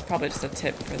 it's probably just a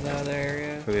tip for the other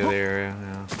area. For the other area,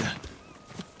 yeah.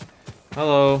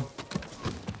 Hello.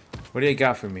 What do you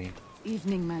got for me?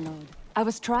 Evening, my lord. I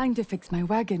was trying to fix my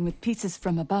wagon with pieces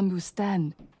from a bamboo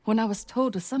stand when I was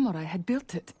told a samurai had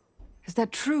built it. Is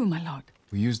that true, my lord?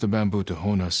 We use the bamboo to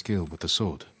hone our skill with the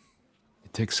sword.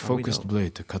 It takes focused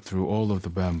blade to cut through all of the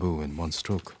bamboo in one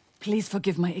stroke. Please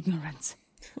forgive my ignorance.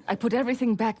 I put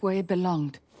everything back where it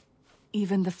belonged.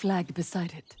 Even the flag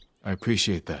beside it. I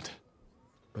appreciate that.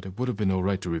 But it would have been all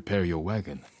right to repair your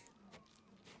wagon.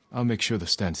 I'll make sure the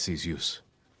stand sees use.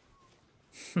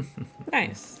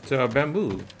 Nice. So,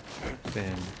 bamboo.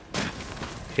 Then.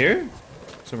 Here?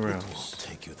 Somewhere else.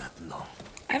 Take you that long.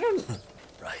 I don't...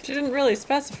 Right. She didn't really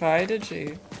specify, did she?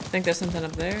 I think there's something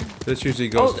up there. This usually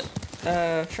goes.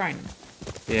 Shrine.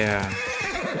 Yeah.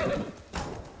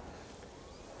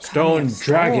 Stone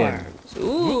dragon.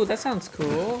 Ooh, that sounds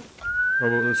cool.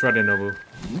 Nobu, let's ride in, Nobu.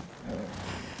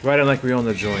 Ride in like we own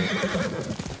the joint.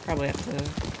 Probably have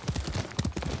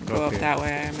to go up here. that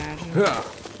way, I imagine. Yeah.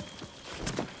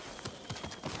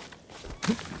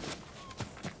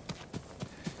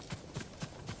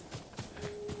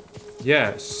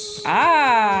 Yes.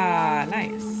 Ah,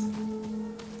 nice.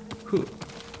 Whew.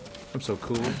 I'm so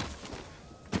cool.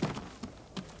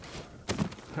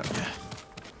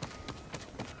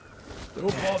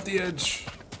 Don't fall off the edge.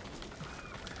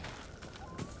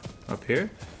 Up here?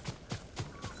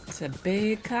 It's a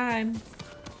big climb.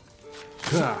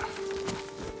 Ah.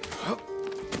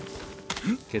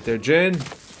 Get there, Jin.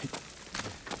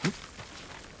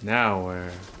 Now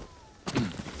where?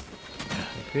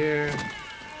 Up here.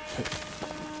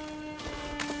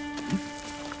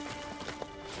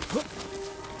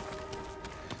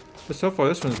 But so far,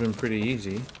 this one's been pretty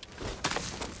easy.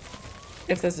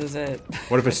 If this is it.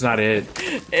 What if it's not it?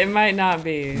 It might not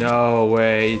be. No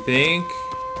way, you think?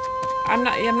 I'm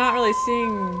not really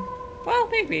seeing. Well,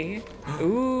 maybe.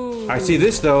 Ooh. I see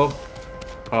this though.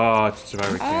 Oh, it's a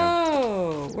survivor camp.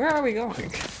 Oh, where are we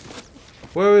going?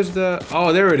 Where is the?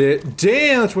 Oh, there it is.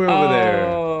 Damn, it's way over there.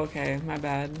 Oh, okay. My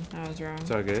bad. I was wrong.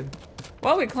 It's all good.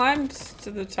 Well, we climbed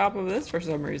to the top of this for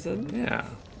some reason. Yeah.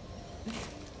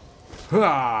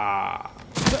 Ah.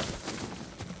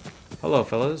 Hello,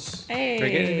 fellas. Hey. Can I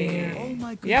get anything here? All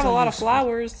my goods You have a are lot of useful.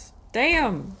 flowers.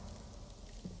 Damn.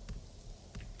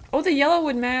 Oh, the yellow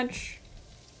would match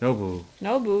Nobu.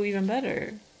 Nobu even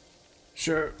better.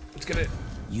 Sure. Let's get it.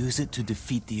 Use it to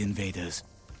defeat the invaders.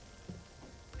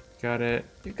 Got it.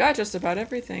 You've got just about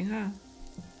everything, huh?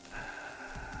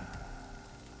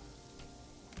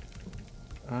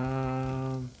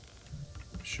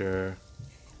 Sure.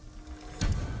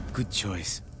 Good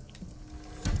choice.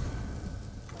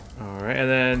 All right, and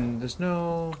then there's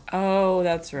no. Oh,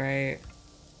 that's right.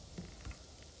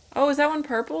 Oh, is that one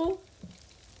purple?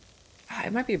 Ah,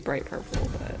 it might be bright purple,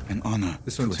 but... An honor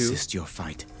This to one too? assist your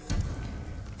fight.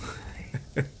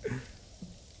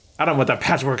 I don't want that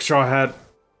patchwork straw hat.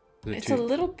 It's a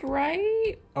little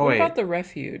bright. Oh, what wait. about the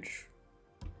refuge?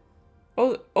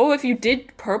 Oh, if you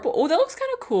did purple. Oh, that looks kind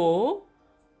of cool.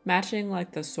 Matching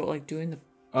like the sort, like doing the.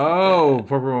 Oh,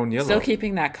 purple and yellow. Still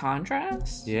keeping that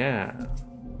contrast. Yeah.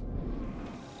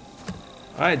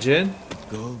 All right, Jin.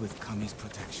 Go with Kami's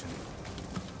protection.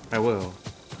 I will.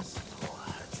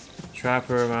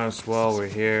 Trapper, might as well. We're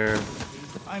here.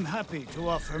 I'm happy to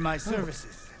offer my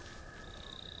services.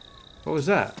 What was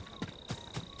that?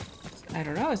 I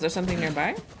don't know. Is there something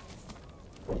nearby?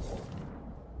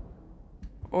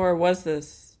 Or was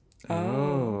this?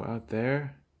 Oh, out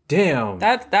there. Damn.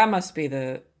 That must be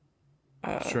the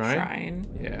Shrine?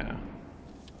 shrine. Yeah.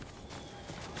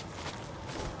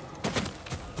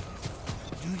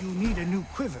 Do you need a new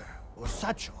quiver or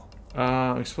satchel?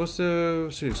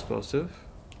 Explosive. Shoot, explosive.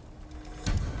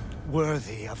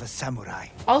 Worthy of a samurai.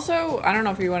 Also, I don't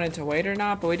know if you wanted to wait or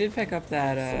not, but we did pick up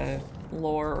that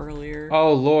lore earlier.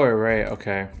 Oh, lore, right?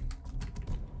 Okay.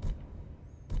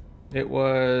 It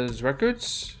was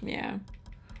records. Yeah.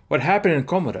 What happened in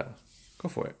Komoda? Go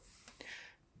for it.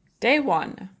 Day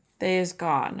 1. Day is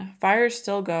gone. Fires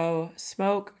still go.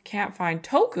 Smoke. Can't find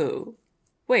Toku.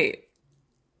 Wait.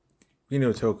 You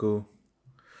know Toku.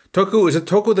 Toku, is it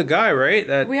Toku the guy, right?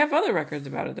 That We have other records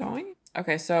about it, don't we?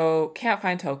 Okay, so can't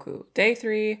find Toku. Day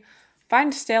 3.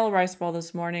 Find stale rice ball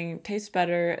this morning. Tastes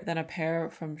better than a pear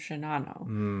from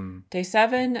Shinano. Day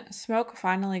 7. Smoke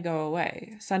finally go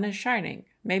away. Sun is shining.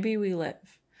 Maybe we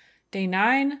live. Day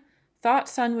 9. Thought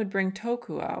sun would bring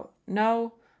Toku out.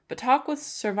 No, but talk with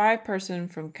survived person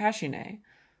from Kashine.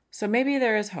 So maybe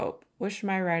there is hope. Wish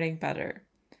my writing better.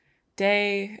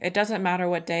 Day. It doesn't matter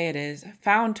what day it is.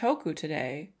 Found Toku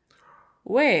today.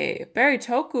 Wait, buried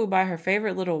Toku by her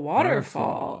favorite little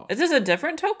waterfall. Is this a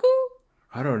different Toku?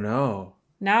 I don't know.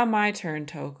 Now my turn,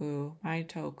 Toku. My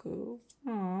Toku.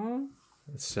 Aww.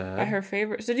 That's sad. By her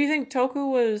favorite. So do you think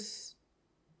Toku was...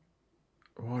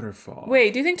 Waterfall.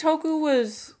 Wait, do you think Toku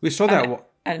was... We saw that...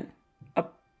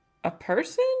 A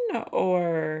person?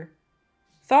 Or...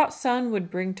 Thought sun would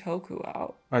bring Toku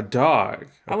out. A dog.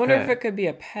 I wonder if it could be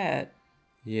a pet.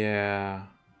 Yeah.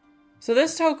 So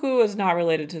this Toku is not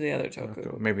related to the other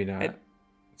Toku. Maybe not. It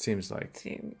seems like.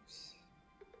 Seems.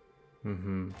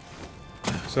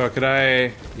 So could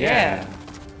I... Yeah.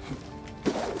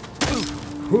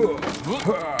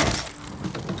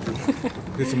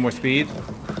 Get some more speed.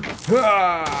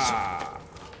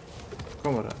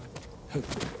 Come on.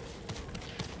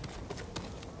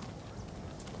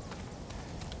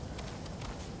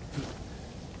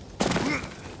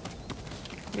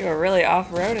 You were really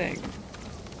off-roading.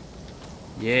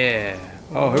 Yeah.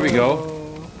 Oh, here we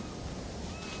go.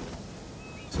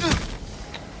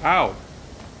 Ow.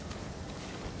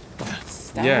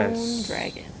 Stone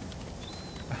dragon.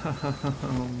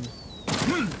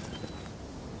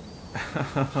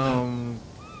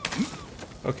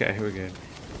 Okay, we're good.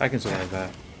 I can survive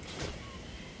that.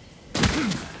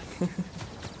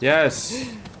 Yes.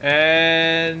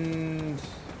 And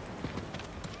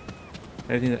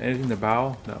anything to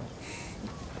bow? No.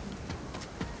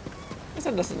 This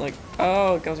one doesn't look.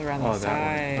 Oh, it goes around the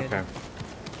side. Okay.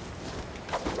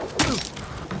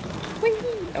 Whee!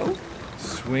 Oh.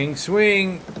 Swing,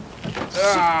 swing.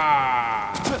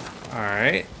 Ah! All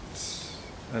right.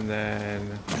 And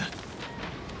then,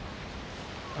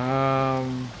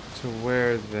 to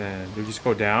where then? Do we just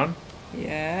go down?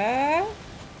 Yeah.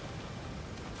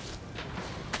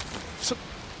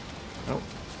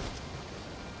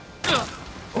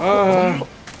 Oh.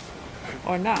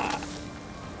 Or not.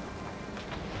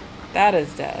 That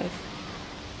is death.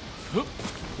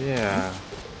 Yeah.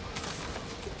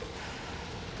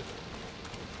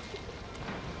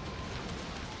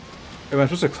 Am I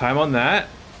supposed to climb on that?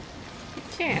 You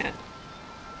can't.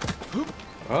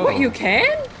 Oh. What, you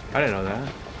can? I didn't know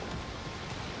that.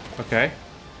 Okay.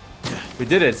 We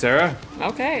did it, Sarah.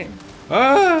 Okay.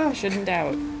 Ah! I shouldn't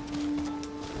doubt.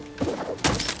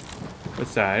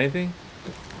 What's that? Anything?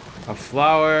 A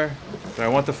flower. Do I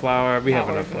want the flower? We have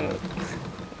enough of it.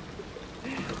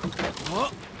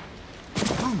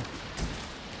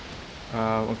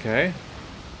 Okay.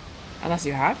 Unless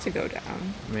you have to go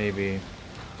down. Maybe.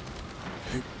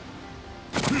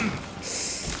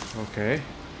 Okay.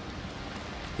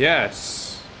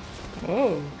 Yes.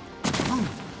 Oh.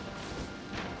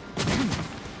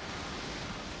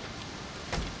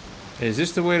 Is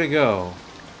this the way to go?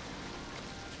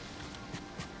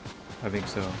 I think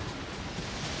so.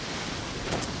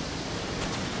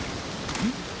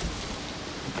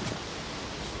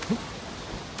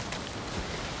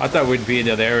 I thought we'd be in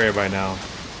the other area by now.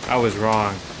 I was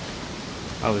wrong.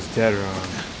 I was dead wrong.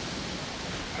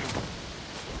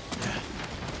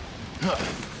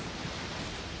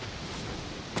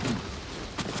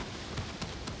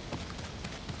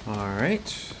 All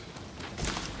right.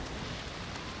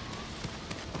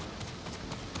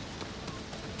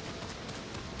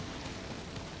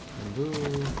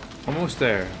 Almost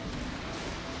there.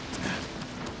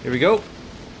 Here we go.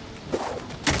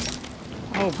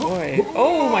 Oh boy.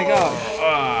 Oh my gosh.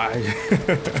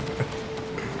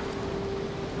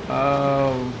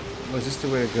 Was this the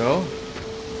way to go?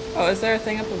 Oh, is there a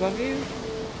thing up above you?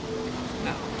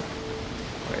 No.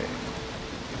 Wait.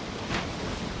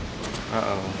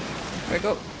 Uh-oh. Wait,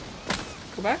 go.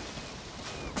 Go back.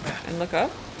 And look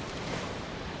up.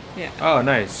 Yeah. Oh,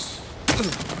 nice.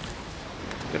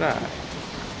 Good eye.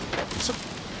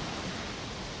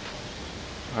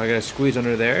 I gotta squeeze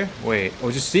under there? Wait. Oh,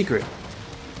 it's just secret.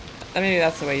 Maybe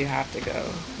that's the way you have to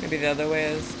go. Maybe the other way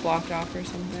is blocked off or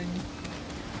something.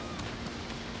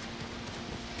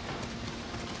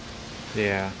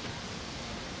 Yeah.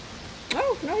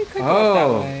 Oh, no, you could go up that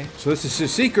way. So this is a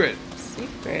secret.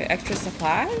 Secret. Extra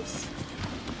supplies?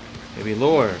 Maybe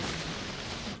lore.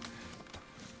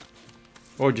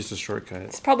 Or just a shortcut.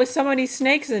 There's probably so many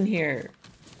snakes in here.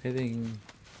 Anything?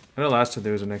 I know last time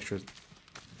there was an extra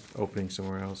opening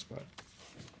somewhere else, but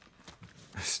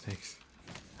snakes.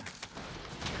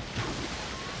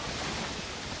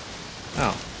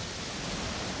 Oh.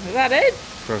 Is that it?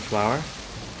 For a flower?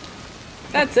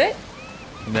 That's it?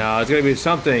 No, it's gonna be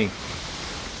something.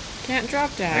 Can't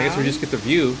drop down. I guess we just get the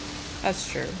view. That's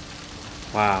true.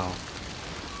 Wow.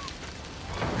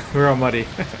 We're all muddy.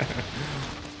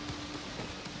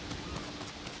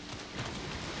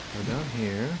 We're down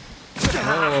here.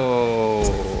 Oh,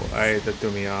 that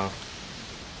threw me off.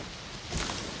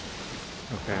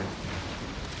 Okay.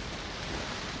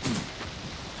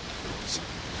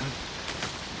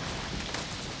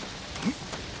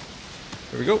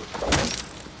 Here we go.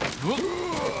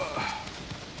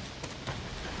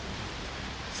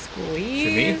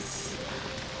 Squeeze.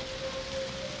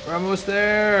 We're almost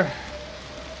there.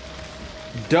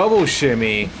 Double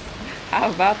shimmy. How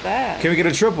about that? Can we get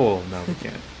a triple? No, we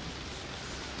can't.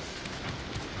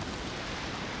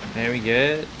 And we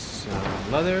get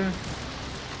some leather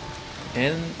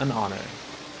and an honor.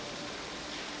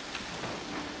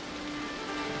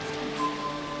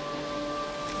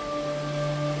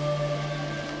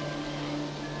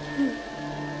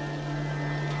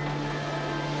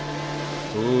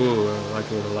 Ooh, I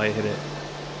like where the light hit it.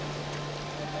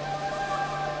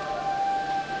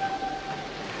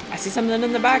 I see something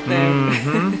in the back there.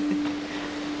 Mm-hmm.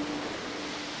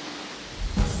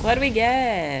 What do we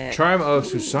get? Charm of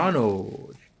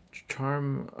Susano.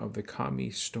 Charm of the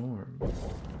Kami Storm.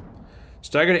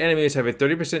 Staggered enemies have a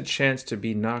 30% chance to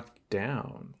be knocked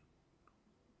down.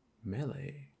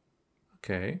 Melee.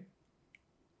 Okay.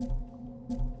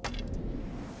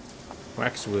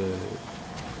 Waxwood.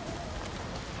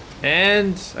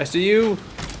 And I see you.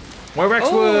 More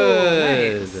waxwood.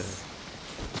 Oh, nice.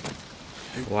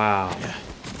 Wow.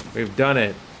 We've done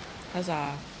it.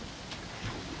 Huzzah.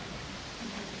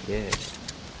 Yeah.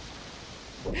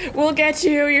 We'll get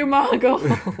you, you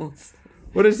Mongols.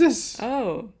 What is this?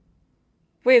 Oh.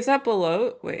 Wait, is that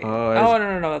below? Wait. Oh,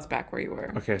 no, that's back where you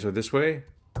were. Okay, so this way.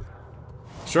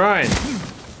 Shrine.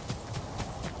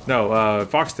 No,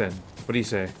 Foxton. What do you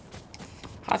say?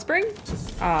 Hot spring?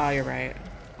 Ah, you're right.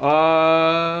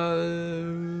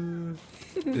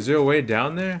 Is there a way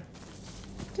down there?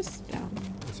 Just down.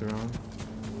 Is it wrong?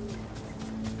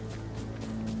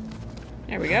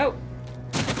 There we go.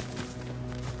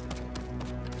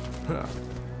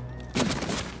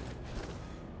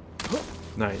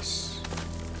 Nice.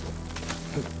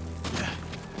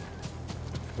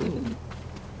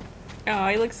 Oh,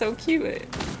 he looks so cute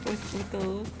with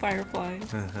the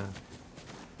fireflies.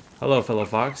 Hello, fellow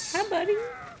fox. Hi, buddy.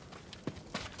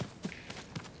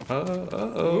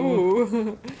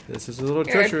 Uh-oh. This is a little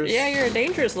treacherous. Yeah, you're a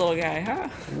dangerous little guy, huh?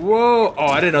 Whoa! Oh,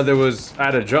 I didn't know there was... I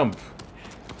had to jump.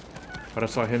 But I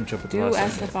saw him jump at the Do last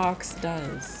as second. the fox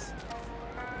does.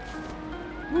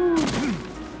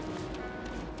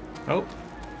 Oh.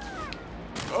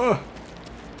 Oh.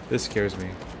 This scares me.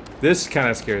 This kind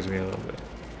of scares me a little bit.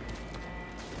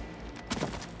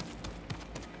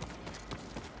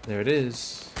 There it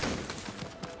is.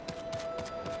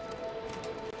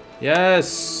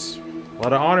 Yes! A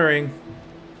lot of honoring.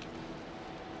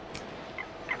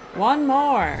 One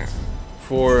more.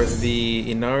 For the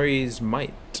Inari's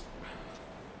might.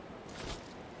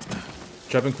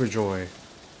 Jumping for joy.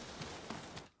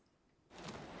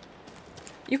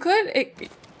 You could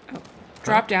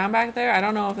drop down back there. I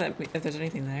don't know if there's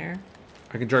anything there.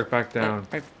 I can jerk back down.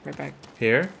 Right back.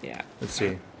 Here? Yeah. Let's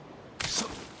see.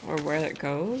 Or where it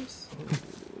goes. Ooh,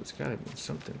 it's gotta be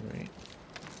something, right?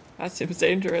 That seems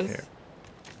dangerous. Here.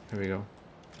 There we go.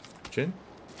 Chin?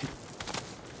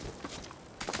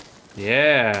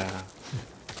 Yeah.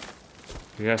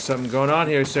 You got something going on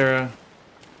here, Sarah.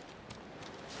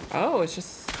 Oh, it's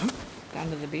just down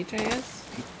to the beach, I guess.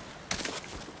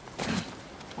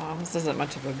 Wow, this isn't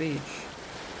much of a beach.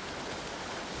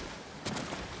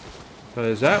 So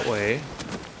there's that way.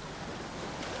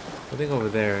 I think over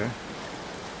there.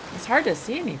 It's hard to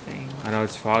see anything. I know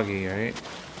it's foggy, right?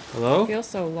 Hello? I feel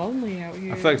so lonely out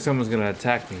here. I feel like someone's gonna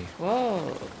attack me.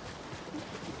 Whoa.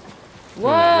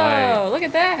 Look at Whoa, look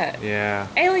at that. Yeah.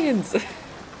 Aliens.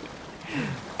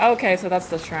 Okay, so that's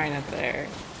the shrine up there.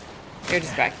 You're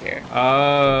just back here.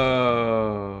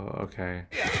 Oh, okay.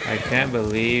 I can't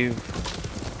believe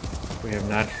we have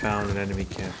not found an enemy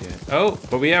camp yet. Oh,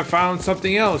 but we have found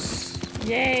something else.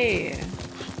 Yay.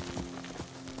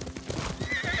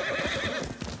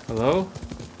 Hello?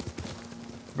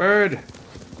 Bird.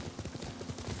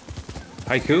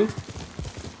 Haiku?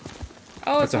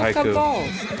 Oh, it's That's a with haiku.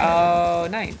 balls. Oh,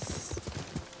 nice.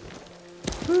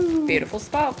 Beautiful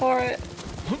spot for it.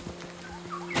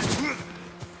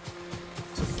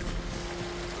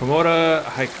 Komoda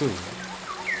haiku.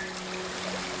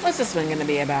 What's this one going to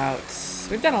be about?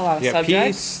 We've done a lot of Yeah,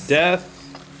 subjects. peace, death,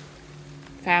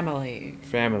 family,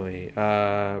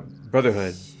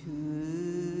 brotherhood,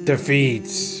 defeat.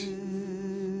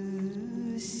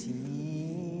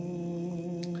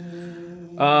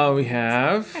 We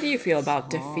have. How do you feel about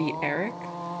defeat, Eric?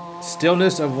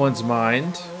 Stillness of one's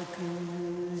mind,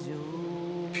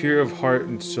 pure of heart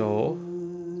and soul,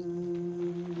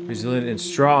 resilient and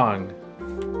strong.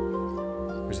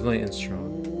 Resilient and strong.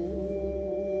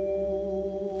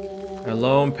 A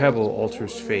lone pebble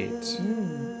alters fate.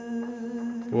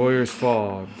 Warriors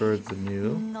fall, birds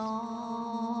anew.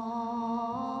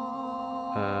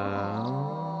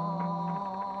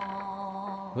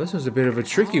 Well, this was a bit of a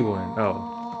tricky one. Oh,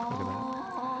 look at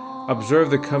that. Observe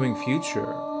the coming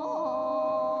future.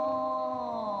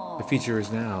 The future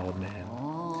is now, old man.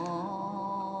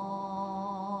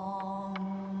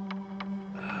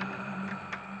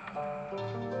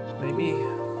 Maybe.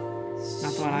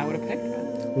 Not the one I would have picked.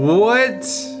 What?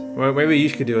 Well, maybe you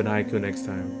could do an haiku next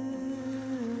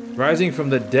time. Rising from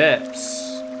the depths.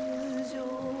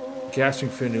 Gasping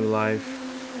for new life.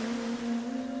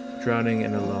 Drowning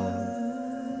and alone.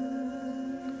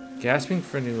 Gasping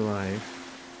for new life.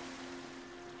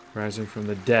 Rising from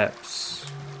the depths.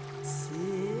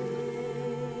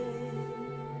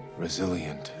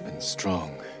 Resilient and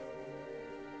strong.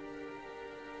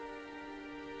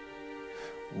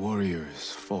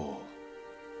 Warriors fall,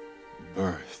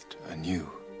 birthed anew.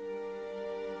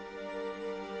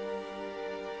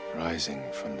 Rising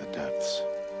from the depths.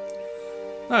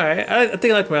 Alright, I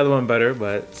think I like my other one better,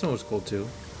 but this one was cool too.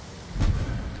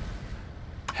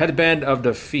 Headband of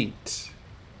Defeat.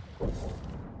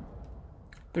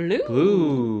 Blue?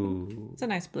 Blue. It's a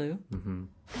nice blue.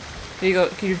 Can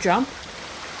you jump?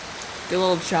 Do a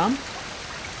little jump?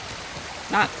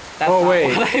 Not that. Oh,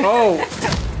 wait. Oh!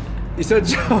 You said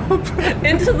jump?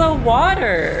 Into the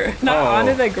water, not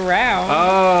onto the ground.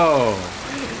 Oh.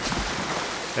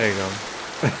 There you go.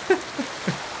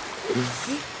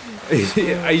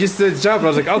 I just said jump. I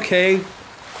was like, okay,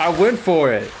 I went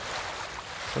for it.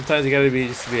 Sometimes you gotta be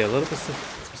just to be a little bit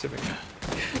specific.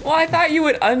 Well, I thought you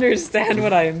would understand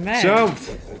what I meant. Jump.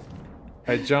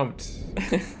 I jumped.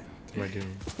 What am I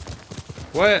doing?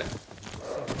 What?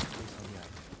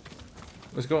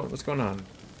 What's going on?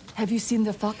 Have you seen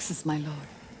the foxes, my lord?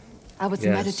 I was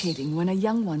meditating when a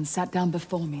young one sat down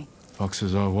before me.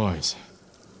 Foxes are wise.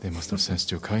 They must have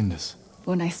sensed your kindness.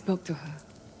 When I spoke to her,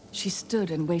 she stood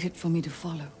and waited for me to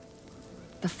follow.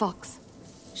 The fox,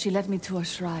 she led me to a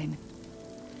shrine.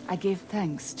 I gave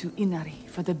thanks to Inari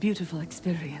for the beautiful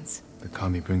experience. The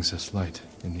kami brings us light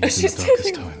in even the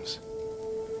darkest times.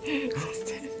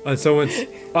 On someone's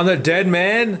on the dead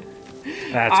man?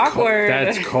 That's awkward.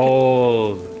 That's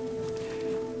cold.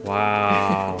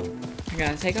 Wow. I'm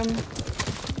gonna take him.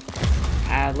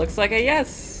 Looks like a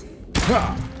yes.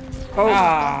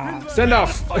 Oh, send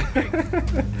off.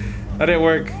 That didn't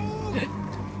work.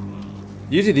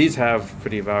 Usually these have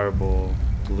pretty valuable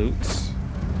loots.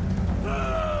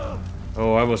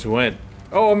 Oh, I almost went.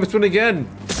 Oh, I almost went again.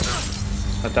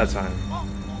 At that time.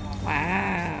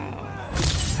 Wow.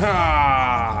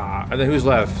 Ah, and then who's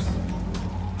left?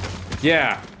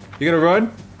 Yeah. You gonna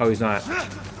run? Oh, he's not.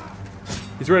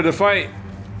 He's ready to fight.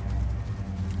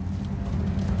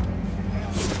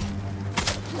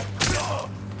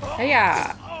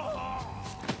 Yeah.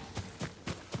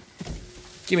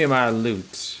 Give me my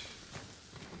loot.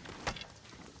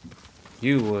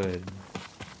 You would.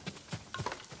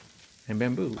 And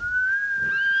bamboo.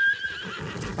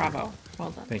 Bravo.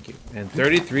 Well done. Thank you. And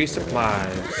 33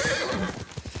 supplies.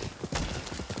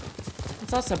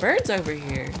 There's lots of birds over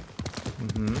here.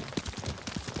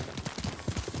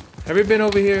 Have you been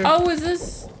over here? Oh, is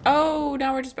this? Oh,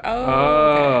 now we're just. Oh.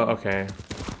 Oh, okay.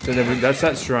 So then that's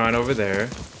that shrine over there.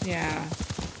 Yeah.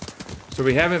 So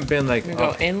we haven't been like. We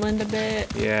go inland a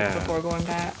bit. Yeah. Before going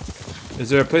back. Is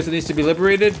there a place that needs to be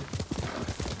liberated?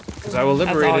 Because I will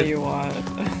liberate That's all it. you want.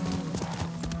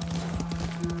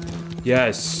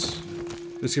 Yes.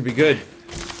 This could be good.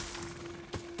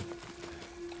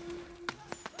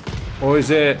 Or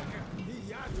is it?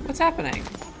 What's happening?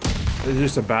 Is it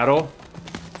just a battle?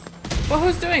 Well,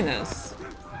 who's doing this?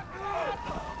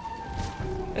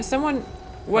 Is someone?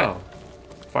 What? Oh.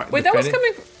 Wait, that was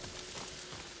coming.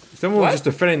 Someone was just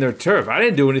defending their turf. I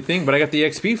didn't do anything, but I got the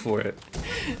XP for it.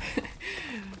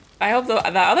 I hope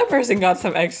that other person got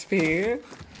some XP.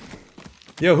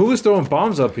 Yo, who was throwing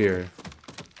bombs up here?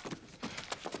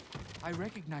 I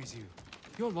recognize you.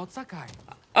 You're Lord Sakai.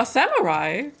 A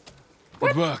samurai?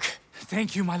 Good work.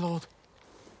 Thank you, my lord.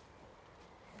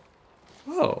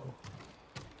 Oh.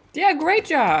 Yeah, great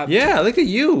job. Yeah, look at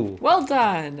you. Well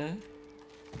done.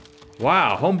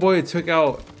 Wow, homeboy took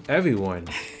out everyone.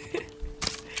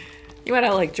 You want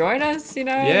to like join us? You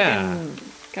know? Yeah. You can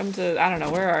come to, I don't know,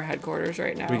 where are our headquarters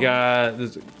right now? We got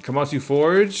this Kamatsu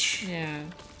Forge. Yeah.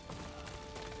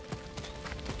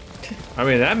 I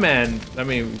mean, that man,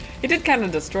 he did kind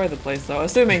of destroy the place though,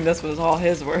 assuming this was all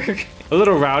his work. A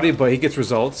little rowdy, but he gets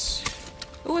results.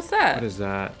 Ooh, what's that? What is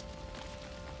that?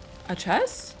 A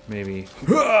chest? Maybe.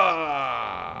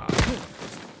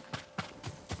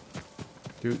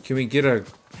 Dude, can we get a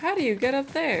How do you get up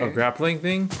there? grappling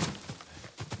thing?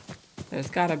 There's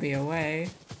gotta be a way.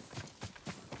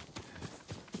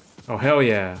 Oh, hell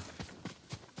yeah.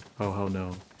 Oh, hell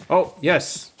no. Oh,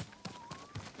 yes.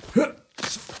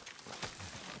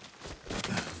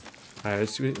 Alright,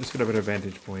 let's get a better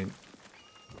vantage point.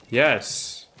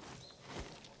 Yes.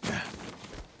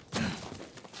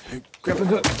 Grappling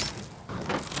hook.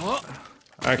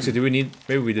 Actually, do we need?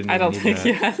 Maybe we didn't. I don't need think that.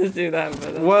 you have to do that.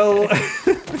 But well,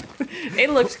 it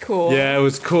looked cool. Yeah, it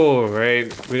was cool,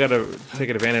 right? We gotta take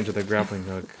advantage of the grappling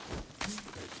hook.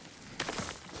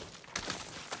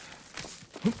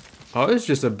 Oh, it's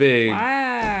just a big.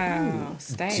 Wow.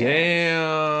 Stairs.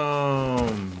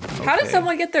 Damn. How did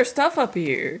someone get their stuff up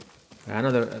here? I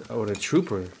know that. Oh, the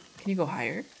trooper. Can you go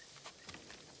higher?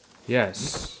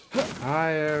 Yes.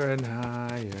 Higher and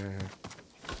higher.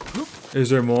 Is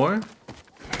there more?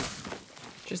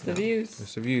 Just the views.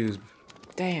 Just the views.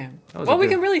 Damn. Well, we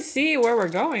can really see where we're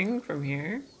going from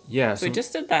here. Yeah. So we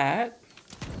just did that.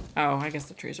 Oh, I guess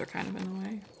the trees are kind of in the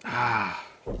way. Ah.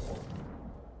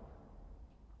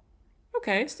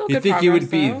 Okay, still You good think progress, it would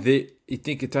be though. you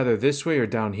think it's either this way or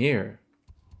down here?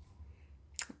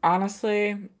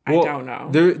 Honestly, Well, I don't know.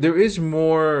 There is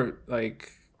more,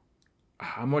 like,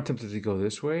 I'm more tempted to go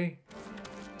this way.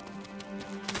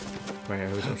 Wait,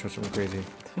 I was gonna try something crazy.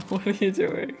 What are you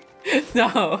doing?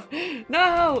 No!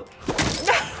 No!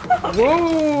 No!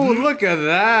 Whoa, look at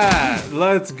that!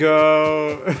 Let's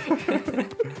go!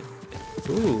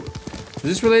 Ooh. Does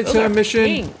this relate Those to are a mission?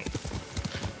 pink.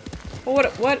 Well,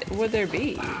 what would there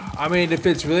be? I mean, if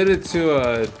it's related to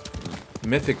a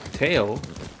mythic tale.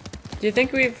 Do you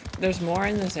think there's more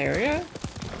in this area?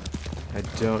 I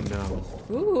don't know.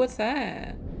 Ooh, what's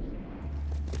that?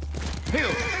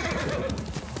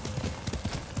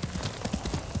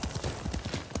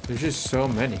 There's just so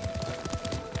many.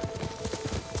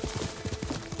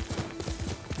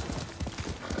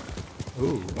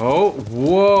 Ooh. Oh,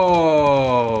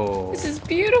 whoa! This is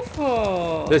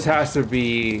beautiful! This has to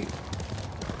be...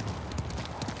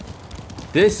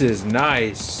 This is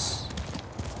nice.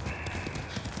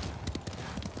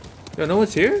 Yo, no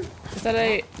one's here? Is that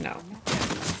a... No.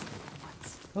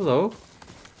 Hello?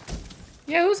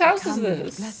 Yeah, whose house is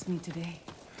this? Bless me today.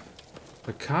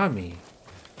 Akami.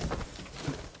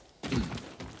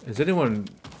 Is anyone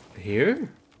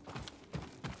here?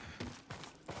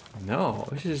 No,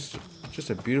 this is just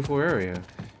a beautiful area.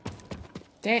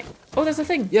 Damn. Oh, there's a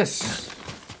thing. Yes.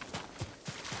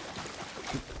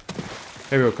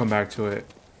 Maybe we'll come back to it.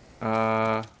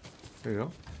 There you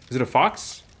go. Is it a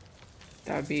fox?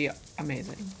 That would be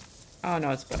amazing. Oh no,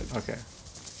 it's bugs. Okay.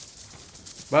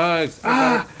 Bugs.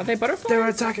 Are they butterflies? They're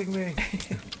attacking me.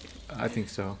 I think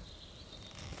so.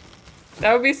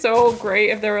 That would be so great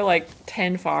if there were like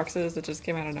 10 foxes that just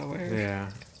came out of nowhere. Yeah.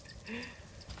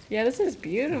 Yeah, this is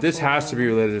beautiful. This has to be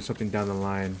related to something down the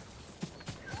line.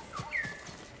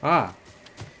 Ah.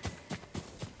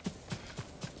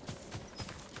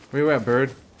 Where you at,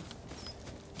 bird?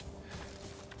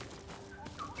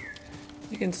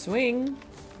 You can swing.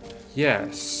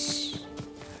 Yes.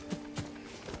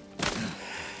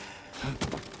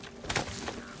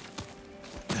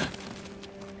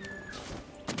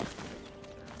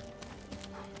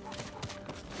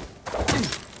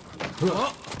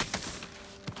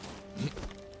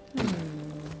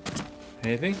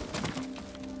 Anything?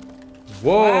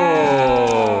 Whoa!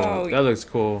 Wow. That looks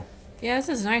cool. Yeah, this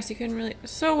is nice. You can really...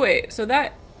 So wait, so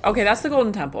that... Okay, that's the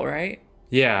Golden Temple, right?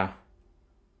 Yeah.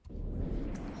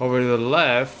 Over to the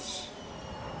left.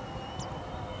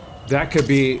 That could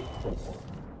be...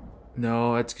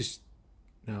 No, that's just...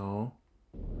 No.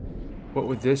 What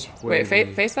would this way Wait,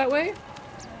 be? face that way?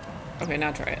 Okay,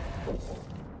 now try it.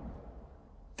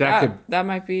 That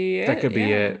might be it. That could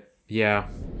be it. Yeah.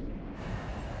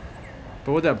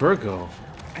 But where'd that bird go?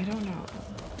 I don't know.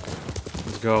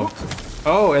 Let's go.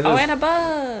 Oh, and, and a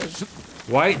bug.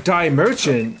 White dye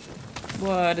merchant.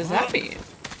 What does that mean?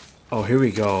 Oh, here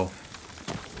we go.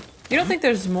 You don't think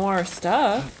there's more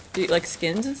stuff? Do you, like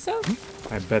skins and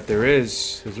stuff? I bet there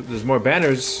is. There's more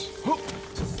banners.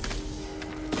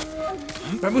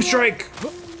 Bamboo strike.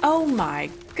 Oh my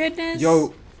goodness.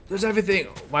 Yo, There's everything.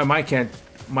 My mind can't.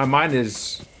 My mind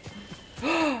is.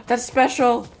 That's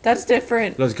special. That's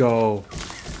different. Let's go.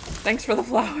 Thanks for the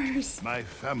flowers. My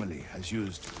family has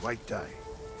used white dye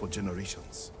for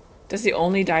generations. Does he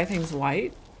only dye things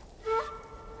white?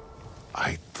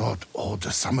 I thought all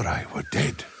the samurai were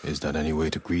dead. Is that any way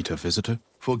to greet a visitor?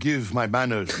 Forgive my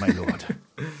manners, my lord.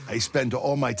 I spend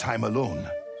all my time alone.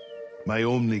 My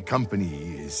only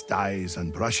company is dyes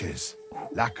and brushes,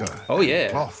 lacquer,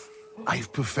 and cloth.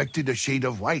 I've perfected a shade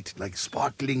of white like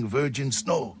sparkling virgin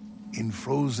snow in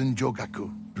frozen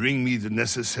jogaku. Bring me the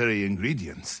necessary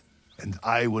ingredients, and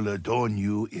I will adorn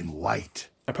you in white.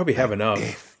 I probably have enough.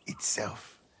 Death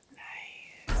itself.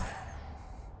 Nice.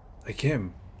 Like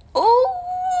him.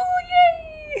 Oh,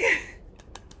 yay!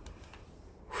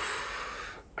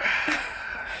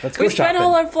 Let's go we shopping. spent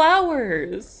all our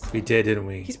flowers. We did, didn't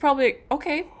we? He's probably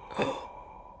okay.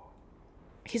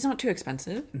 He's not too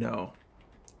expensive. No.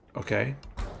 Okay.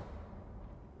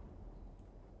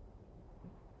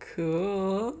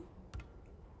 Cool.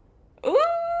 Ooh,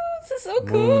 this is so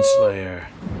cool. Moonslayer.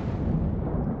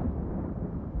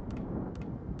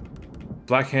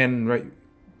 Black hand, right?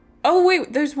 Oh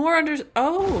wait, there's more under.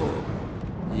 Oh.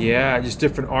 Yeah, just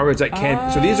different armors. I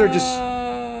can't. So these are just.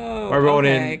 My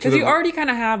Ronin. Because you already kind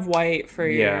of have white for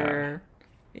Yeah. your.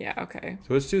 Yeah. Okay.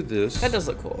 So let's do this. That does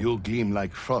look cool. You'll gleam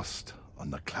like frost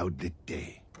on the cloudlit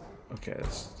day. Okay,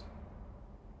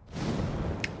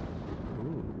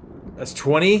 that's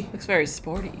 20. Looks very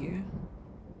sporty.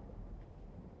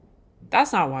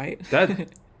 That's not white. That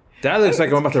looks like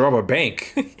I'm about to rob a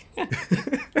bank.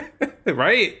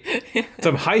 Right?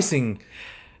 Some heisting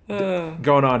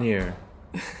going on here.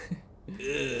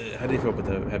 How do you feel about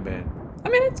the headband? I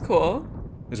mean, it's cool.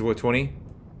 Is it what, 20?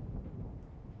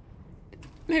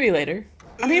 Maybe later.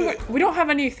 I mean, we don't have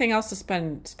anything else to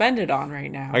spend it on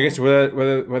right now. I guess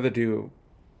whether do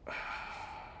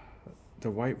the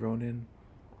white Ronin.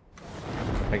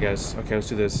 I guess. Okay, let's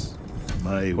do this.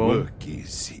 My Boom. work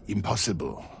is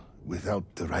impossible without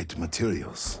the right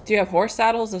materials. Do you have horse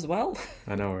saddles as well?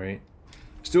 I know, right?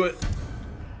 Let's do it.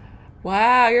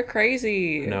 Wow, you're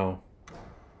crazy. No.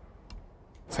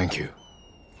 Thank you.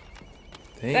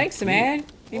 Thanks, man.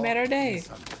 You made our day.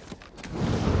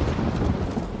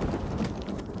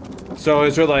 So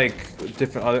is there like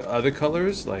different other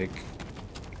colors, like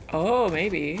Oh,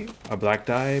 maybe. a black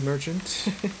dye merchant,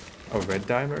 a red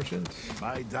dye merchant?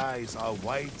 My dyes are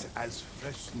white as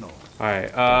fresh snow. All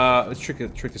right, let's trick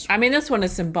this. I mean, this one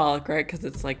is symbolic, right? Because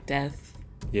it's like death.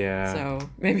 Yeah. So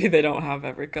maybe they don't have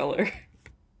every color.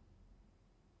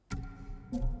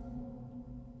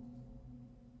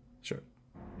 Sure.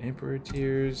 Emperor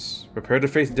tears. Prepare to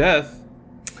face death.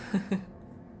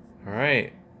 All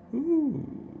right.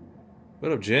 Ooh.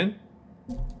 What up, Jin?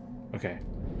 Okay.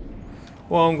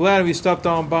 Well, I'm glad we stopped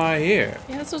on by here.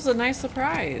 Yeah, this was a nice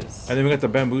surprise. And then we got the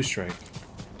bamboo strike.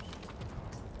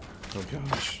 Oh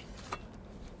gosh.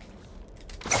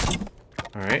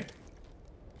 All right.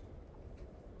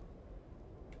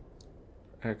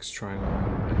 X triangle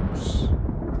X.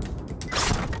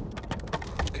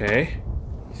 Okay.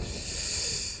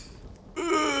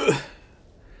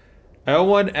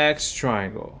 L1 X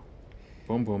triangle.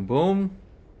 Boom, boom, boom.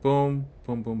 Boom,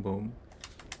 boom, boom, boom.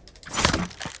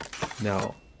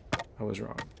 No, I was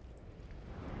wrong.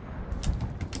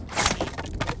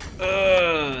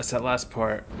 That's that last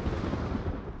part.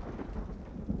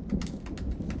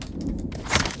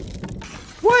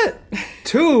 What?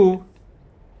 2?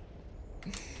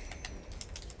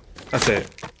 That's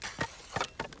it.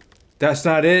 That's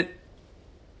not it?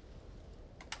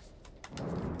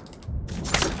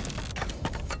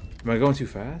 Am I going too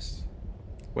fast?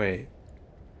 Wait.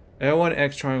 L1,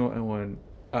 X triangle, L1.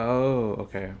 Oh,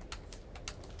 okay.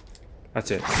 That's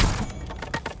it.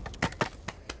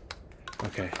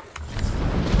 Okay.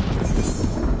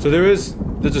 So there's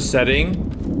a setting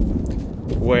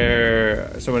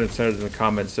where someone said in the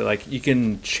comments that like you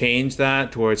can change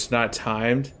that to where it's not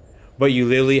timed, but you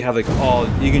literally have like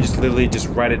you can just literally just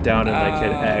write it down and like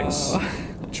hit X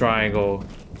triangle.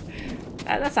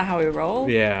 That's not how we roll.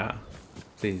 Yeah.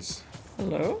 Please.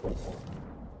 Hello?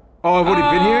 Oh, I've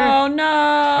already been here? Oh no!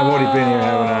 I've already been here,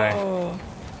 haven't I?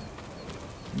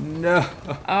 No.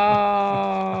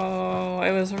 Oh,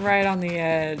 it was right on the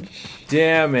edge.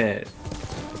 Damn it.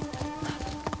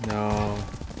 No.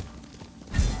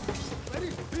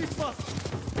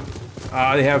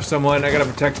 Ah, they have someone. I gotta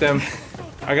protect them.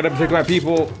 I gotta protect my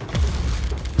people.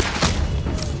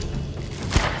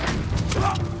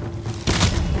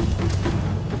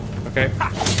 Okay.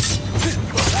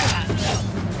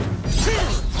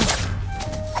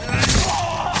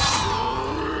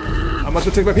 I must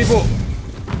protect my people.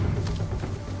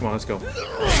 Come on, let's go.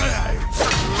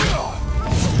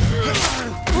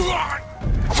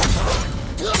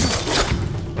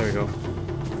 There we go.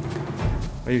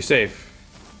 Are you safe?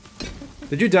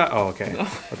 Did you die? Oh, okay. No.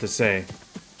 What to say?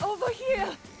 Over here!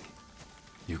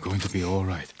 You're going to be all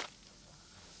right.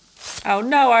 Oh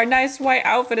no, our nice white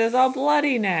outfit is all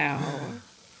bloody now.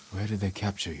 Where did they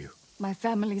capture you? My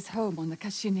family's home on the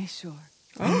Kashine shore.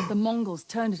 The Mongols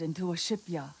turned it into a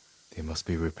shipyard. They must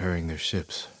be repairing their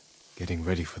ships, getting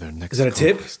ready for their next Is that a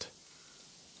tip? conquest.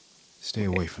 Stay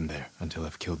away from there until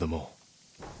I've killed them all.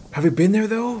 Have we been there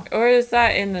though? Or is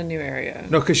that in the new area?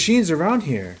 No, Kashin's around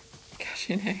here.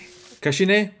 Kashine.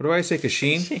 Kashine? What do I say?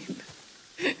 Kashin?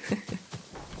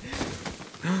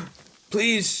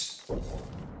 Please.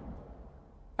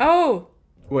 Oh.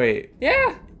 Wait.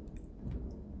 Yeah.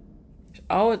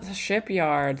 Oh, it's a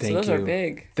shipyard. Thank so those you. are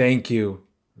big. Thank you.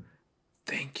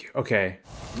 Thank you. Okay.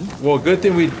 Well, good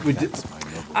thing we did.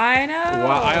 I know.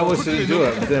 Well, I almost didn't do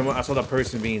it. But then I saw the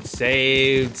person being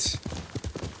saved.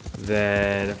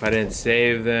 Then if I didn't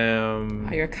save them.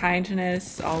 Your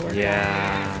kindness, all worked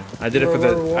Yeah. I did it for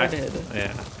the. rewarded.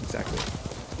 Yeah, exactly.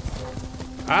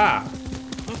 Ah!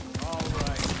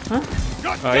 Huh?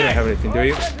 Oh, you don't have anything, do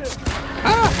you?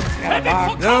 Ah! I got a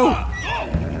box. No!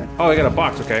 Oh, I got a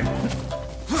box, okay.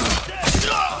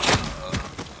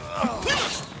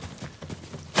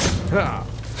 Ah.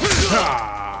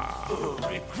 Ah.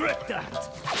 Regret that.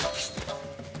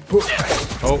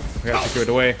 Oh, I gotta secure it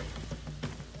away.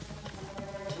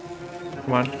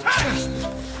 Come on.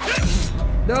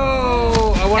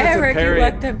 No! I wanted Eric, to parry you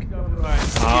it. let them.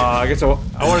 I guess I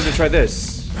wanted to try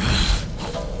this.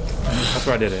 That's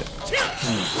why I did it.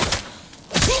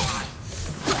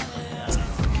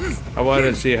 I wanted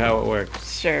to see how it worked.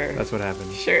 Sure. That's what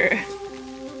happened. Sure.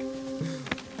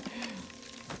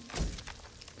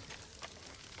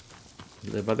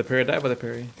 Live by the parry, die by the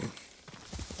parry.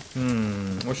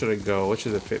 Where should I go? What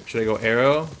should it fit? Should I go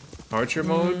arrow? Archer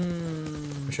mode?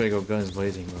 Or should I go guns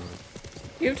blazing mode?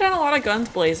 You've done a lot of guns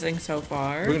blazing so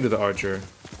far. We're gonna do the archer.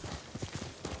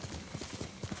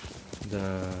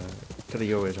 The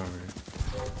Tadayo's armor.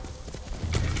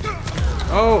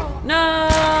 Oh! No!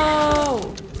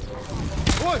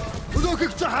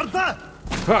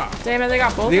 Ha! Damn it, they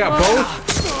got both. They got of them? both?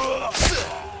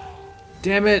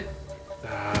 Damn it!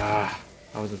 Ah,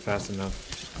 I wasn't fast enough.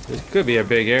 This could be a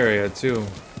big area too.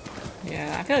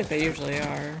 Yeah, I feel like they usually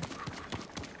are.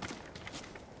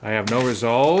 I have no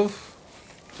resolve,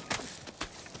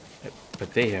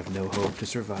 but they have no hope to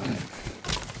survive.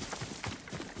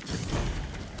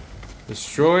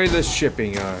 Destroy the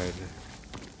shipping yard.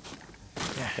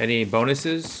 Any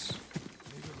bonuses?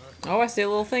 Oh, I see a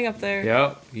little thing up there.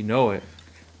 Yep, you know it.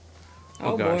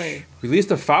 Oh, gosh. boy. Release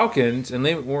the falcons and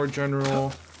limit war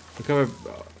general. Recover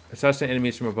assassinate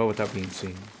enemies from above without being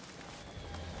seen.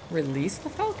 Release the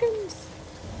falcons?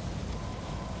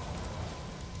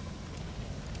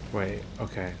 Wait,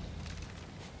 okay.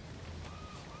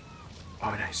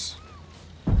 Oh, nice.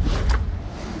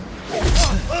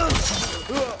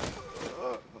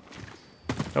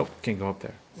 Nope, can't go up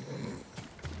there.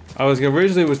 I was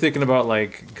originally thinking about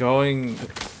like going,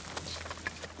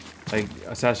 like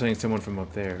assassinating someone from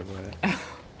up there, but.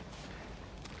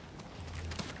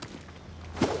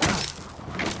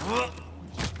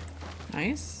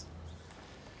 Nice.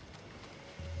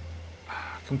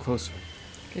 Come closer.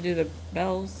 Could do the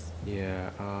bells. Yeah,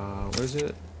 where is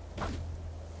it?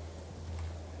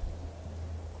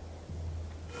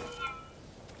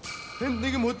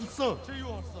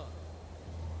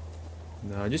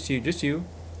 No, just you, just you.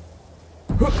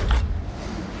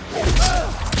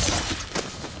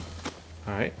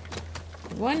 Alright.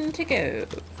 One to go.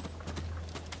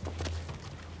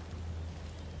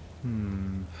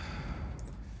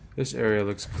 This area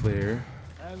looks clear.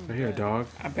 Right here, dog.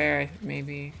 A bear,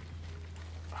 maybe.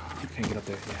 Oh, I can't get up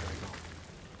there. Yeah, there we go.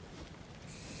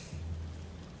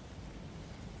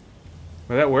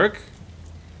 Will that work?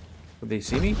 Will they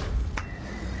see me?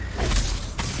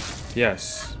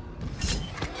 Yes.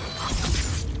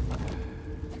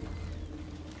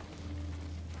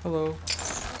 Hello.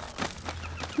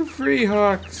 You're free,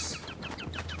 Hawks.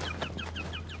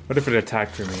 What if it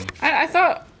attacked for me? I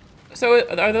thought... So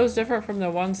are those different from the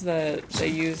ones that they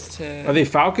use to... Are they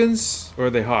falcons or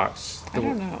are they hawks? I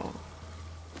don't know.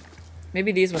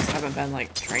 Maybe these ones haven't been,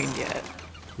 like, trained yet.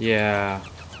 Yeah.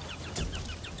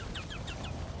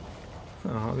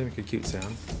 Oh, they make a cute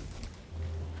sound.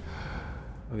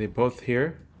 Are they both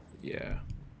here? Yeah.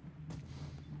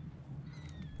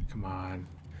 Come on.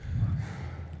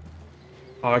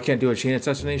 Oh, I can't do a chain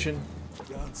assassination?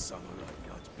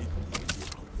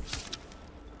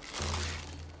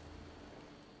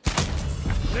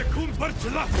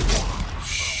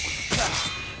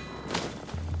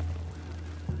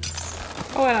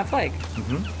 Oh, and a flag.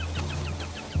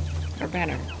 Mm-hmm. Or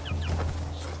banner.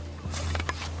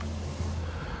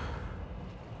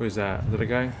 Who's that? Is that a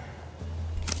guy?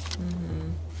 Mm-hmm.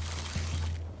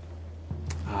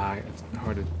 Ah, it's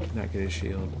hard to not get his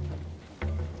shield.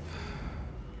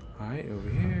 Alright, over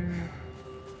here.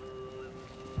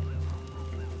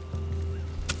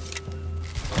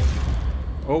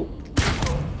 Oh.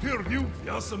 Hear you,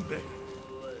 Yasambe.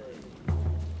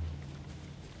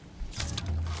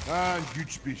 And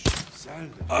güçbiş.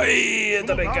 Ay, I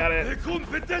thought I got it.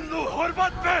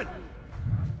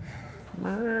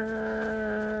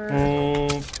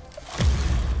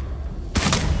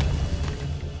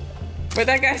 But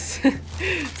that guy's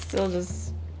still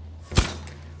just...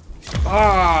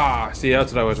 Ah! See,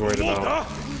 that's what I was worried about.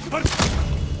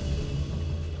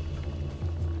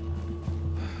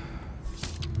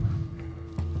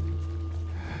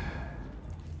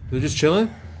 They're just chilling?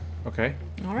 Okay.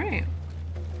 Alright.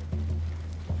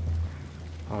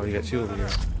 Oh, you got two over here.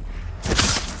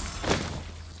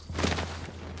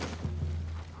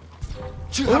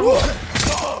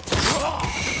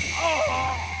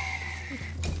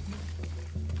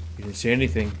 You didn't see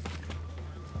anything.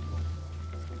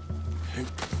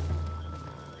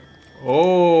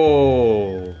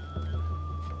 Oh.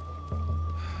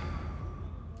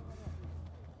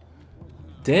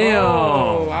 Damn.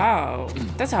 Oh, wow.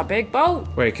 That's a big boat.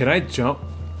 Wait, can I jump?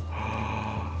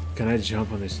 Can I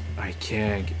jump on this? I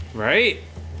can't. Right?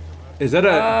 Is that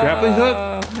a grappling hook?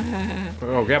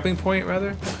 Oh, grappling point,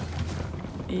 rather?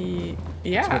 Yeah.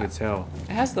 It's hard to tell.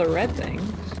 It has the red thing.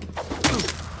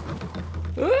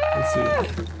 Let's see.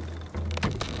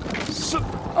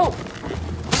 Oh.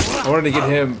 I wanted to get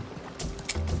him,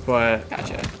 but...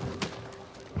 Gotcha.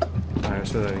 Alright,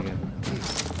 let's do that again.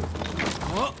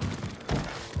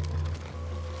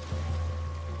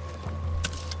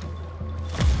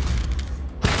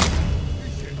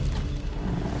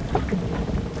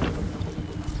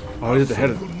 Oh, he's at the head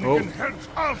of... Oh.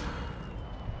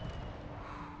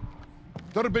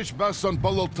 Dervish Basan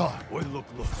Balota.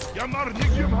 Yamar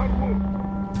Nikim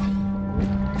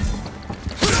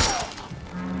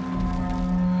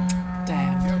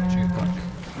Damn.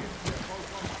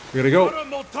 We gotta go.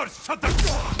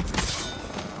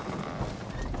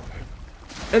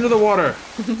 Into the water.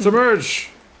 Submerge.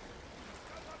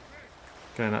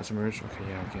 Can I not submerge? Okay,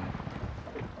 yeah, I can.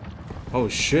 Oh,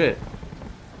 shit.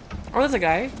 Oh, there's a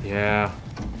guy. Yeah.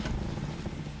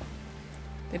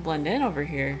 They blend in over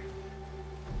here.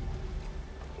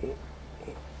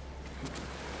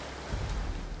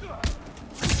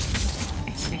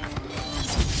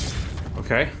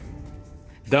 Okay.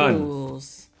 Done.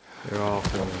 Fools. They're all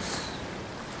fools.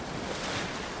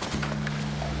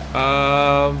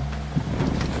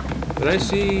 Did I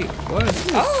see what is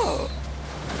this? Oh.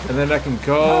 And then I can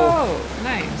go. Oh,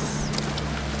 nice.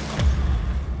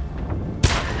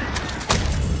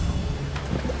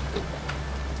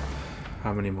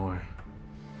 How many more?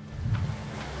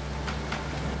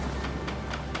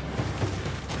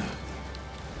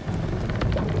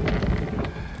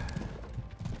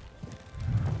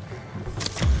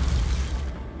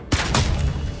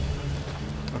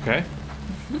 Okay.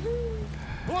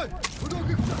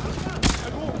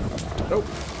 Nope.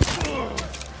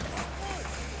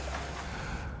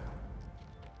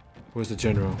 Where's the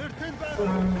general?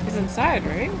 He's inside,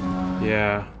 right?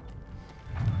 Yeah.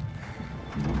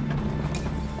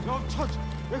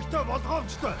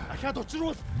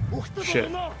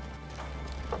 Shit.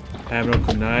 Admiral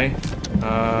Kunai. I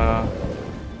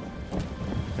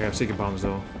have secret bombs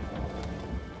though.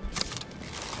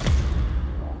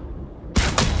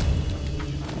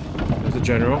 There's the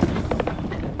general.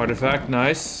 Artifact,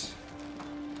 nice.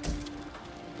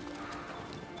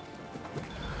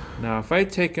 Now if I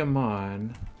take him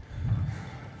on,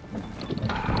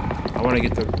 I want to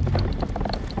get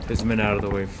his men out of the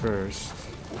way first.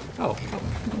 Oh.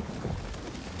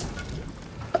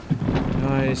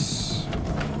 Nice.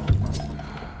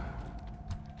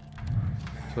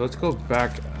 So let's go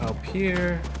back up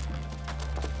here.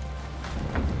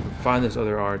 Find this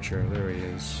other archer. There he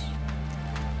is.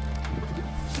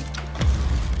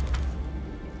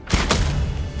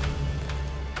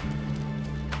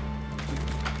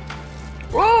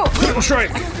 Whoa! Critical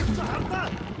strike!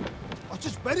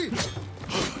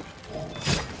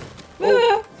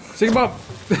 Stick him up!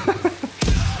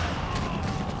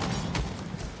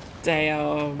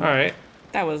 Damn. Alright.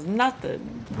 That was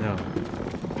nothing. No.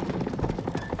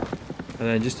 And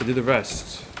then just to do the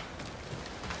rest.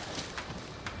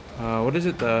 What is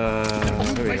it? There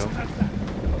we go.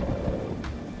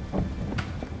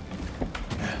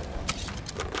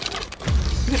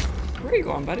 Where are you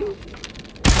going, buddy?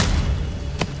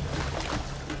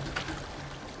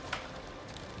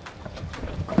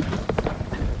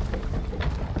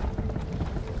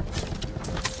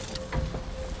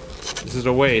 This is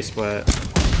a waste, but...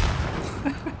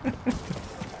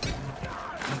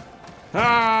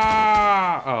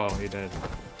 ah! Oh, he did. Is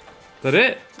that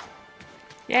it?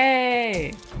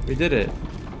 Yay! We did it.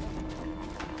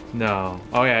 No.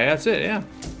 Oh yeah, that's it, yeah.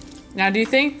 Now, do you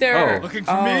think they're... Oh. Looking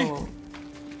for me?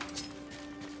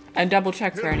 And double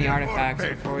check for any artifacts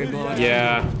before we blow it up.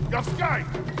 Yeah.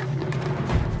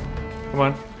 Come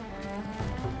on.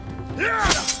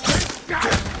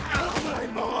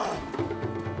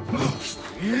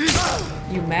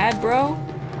 You mad, bro?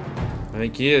 I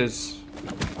think he is.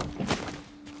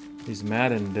 He's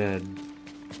mad and dead.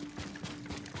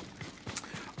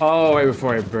 Oh, right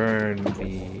before I burn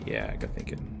the... Yeah, I got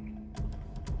thinking.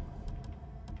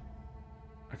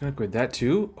 I can upgrade that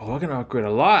too? Oh, I can upgrade a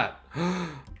lot.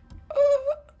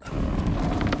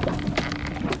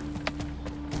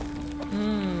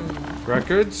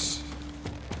 Records.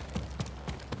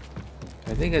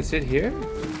 I think that's it here.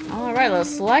 All right,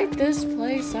 let's light this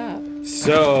place up.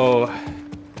 So,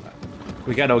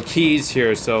 we got no keys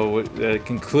here, so it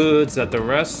concludes that the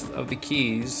rest of the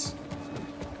keys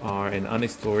are in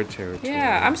unexplored territory.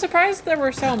 Yeah, I'm surprised there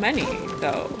were so many,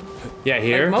 though. Yeah,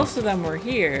 here? Like, most of them were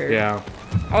here. Yeah.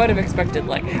 I would have expected,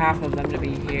 like, half of them to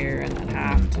be here and then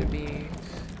half to be...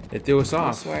 It threw us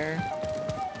off. elsewhere.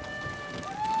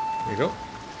 There you go.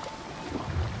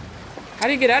 How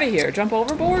do you get out of here? Jump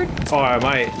overboard? Oh, I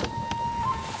might.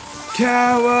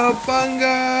 Cowabunga!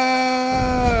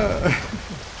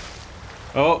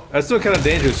 Oh, that's still kind of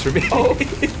dangerous for me. Oh.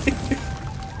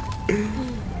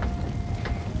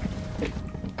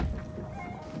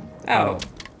 Oh.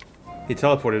 He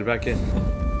teleported back in.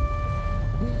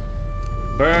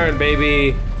 Burn,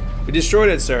 baby! We destroyed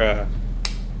it, Sarah.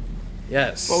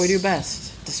 Yes. What we do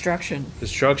best. Destruction.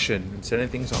 Destruction and setting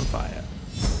things on fire.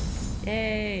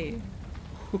 Yay.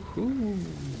 Woohoo.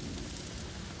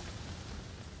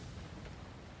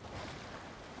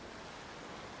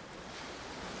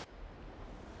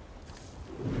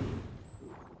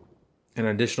 An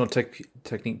additional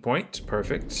technique point.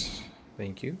 Perfect.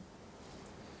 Thank you.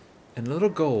 And a little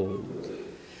gold.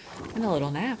 And a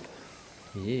little nap.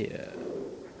 Yeah.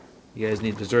 You guys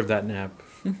deserve that nap.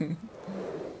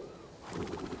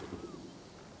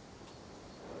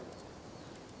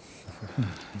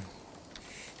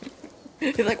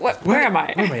 He's like, what? Where am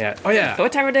I? Where am I at? Oh, yeah.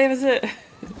 What time of day is it?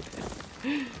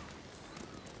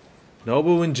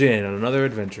 Nobu and Jin on another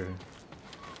adventure.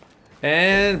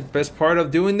 And best part of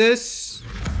doing this...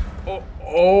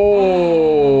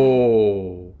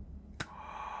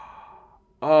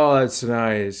 Oh, that's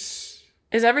nice.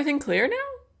 Is everything clear now?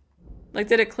 Like,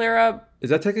 did it clear up?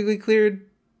 Is that technically cleared?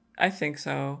 I think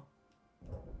so.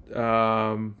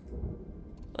 Like,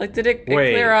 did it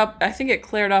clear up? I think it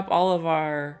cleared up all of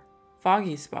our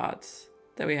foggy spots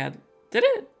that we had. Did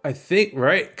it? I think,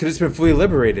 right? Because it's been fully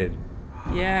liberated.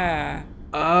 Yeah.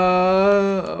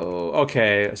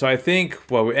 Okay. So I think,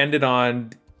 well, we ended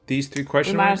on these 3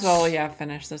 questions. We might as well, yeah,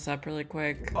 finish this up really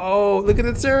quick. Oh, look at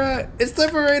it, Sarah. It's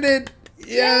liberated.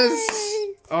 Yes.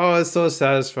 Yay. Oh, it's so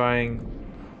satisfying.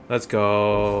 Let's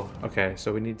go. Okay,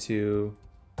 so we need to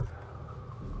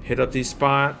hit up these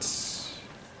spots.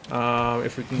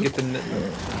 If we can get the...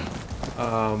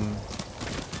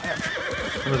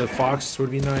 another fox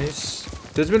would be nice.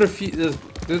 There's been a few... There's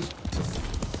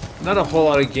not a whole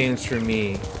lot of games for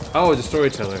me. Oh, the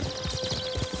storyteller.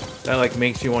 That like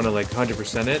makes me want to like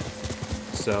 100% it.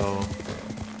 So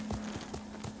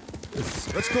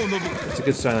let's go. It's a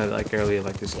good sign that like I really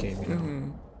like this game. You know?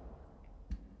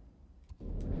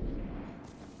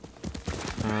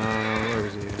 Where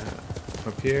is he at?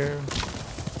 Up here.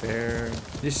 There.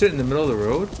 You sit in the middle of the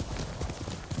road.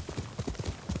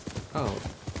 Oh.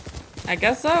 I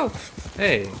guess so.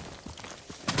 Hey.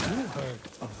 You heard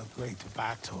of the great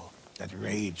battle that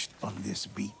raged on this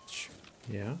beach?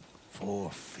 Yeah.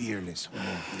 4 fearless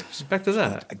warriors Back to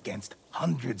that. stood against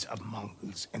hundreds of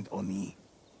Mongols and Oni,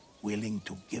 willing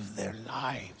to give their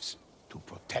lives to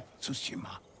protect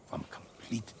Tsushima from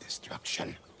complete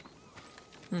destruction.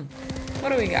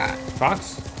 What do we got?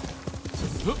 Fox.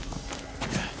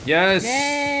 Yes.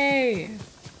 Yay!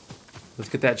 Let's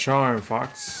get that charm,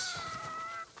 Fox.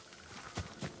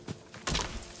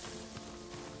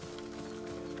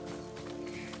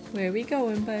 Where we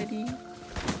going, buddy?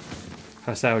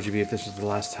 How sad would you be if this was the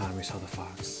last time we saw the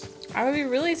fox? I would be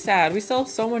really sad. We still have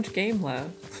so much game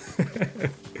left.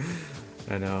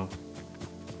 I know.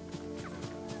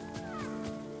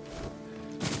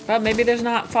 But maybe there's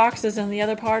not foxes in the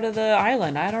other part of the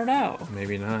island. I don't know.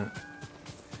 Maybe not.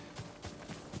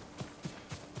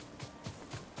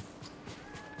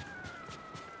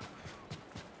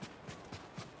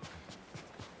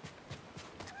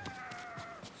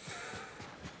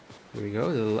 Here we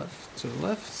go, to the left, to the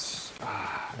left.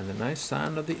 Ah, and the nice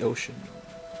sound of the ocean.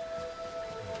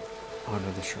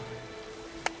 Honor the shrine.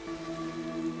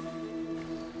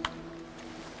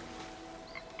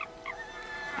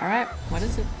 Alright, what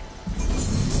is it?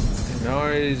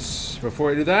 Noise. Before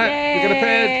we do that, Yay! we got a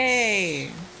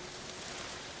pet.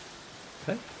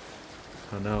 Pet?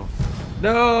 Oh no.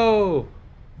 No!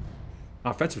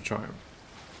 Offensive charm.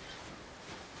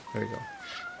 There you go.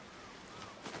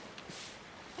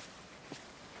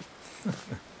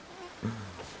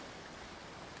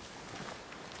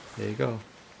 There you go.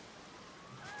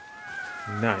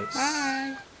 Nice.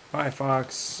 Bye. Bye,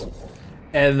 Fox.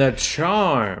 And the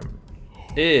charm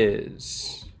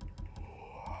is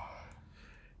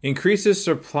increases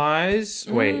supplies.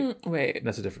 Wait.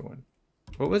 That's a different one.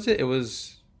 What was it? It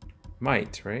was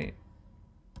might, right?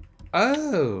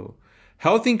 Oh.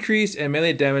 Health increase and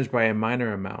melee damage by a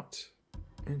minor amount.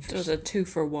 So it's a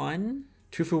 2-for-1?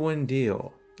 2-for-1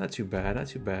 deal. Not too bad, not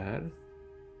too bad.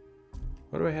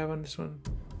 What do I have on this one?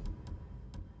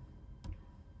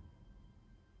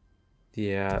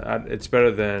 Yeah, it's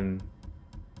better than...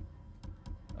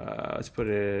 let's put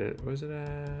it... Where's it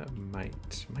at?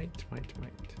 Might.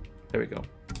 There we go.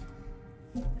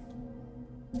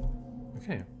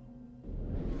 Okay.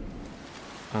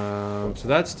 So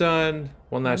that's done.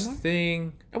 One last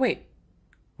thing. Oh, wait.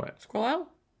 What? Scroll out.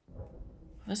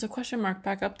 There's a question mark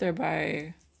back up there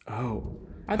by... Oh.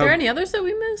 Are there any others that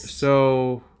we missed?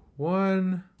 So,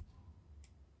 one...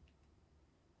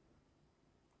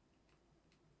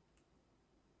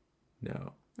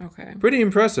 No. Okay. Pretty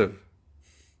impressive.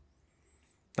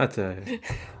 Not to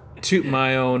toot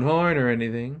my own horn or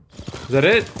anything. Is that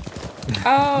it?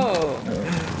 Oh.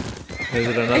 Is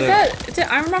it another? Is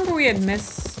that? I remember we had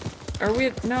missed. Or we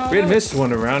had, no. We had missed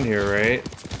one around here, right?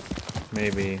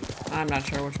 Maybe. I'm not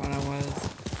sure which one it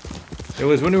was. It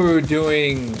was when we were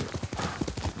doing...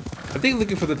 I think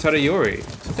looking for the Tadayori.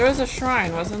 There was a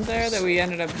shrine, wasn't there, that we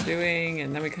ended up doing,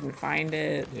 and then we couldn't find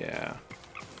it. Yeah.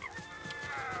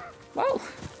 Whoa.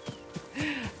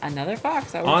 Another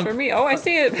fox. That works for me. Oh, I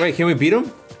see it. Wait, can we beat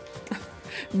him?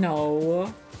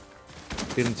 No.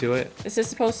 Beat him to it? This is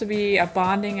supposed to be a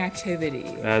bonding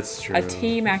activity. That's true. A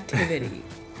team activity.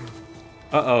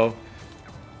 Uh-oh.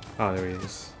 Oh, there he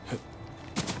is.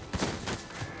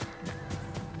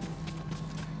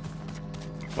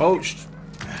 Oh,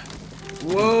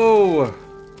 whoa!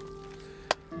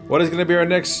 What is going to be our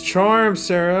next charm,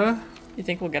 Sarah? You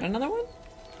think we'll get another one?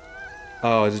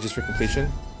 Oh, is it just for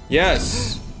completion?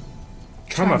 Yes!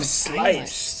 Charm of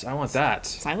Slice. I want that.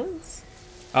 Silence?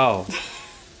 Oh.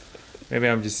 Maybe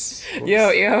I'm just... Whoops.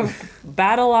 Yo,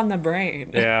 battle on the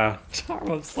brain. Yeah.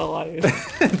 Charm of Slice.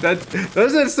 Doesn't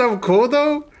that sound cool,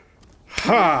 though?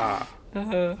 Ha!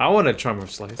 I want a Charm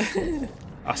of Slice.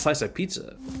 A slice of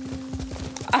pizza.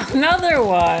 Another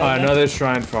one. Another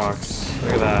shrine fox.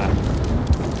 Look at that.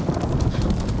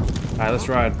 Alright, let's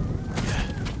ride.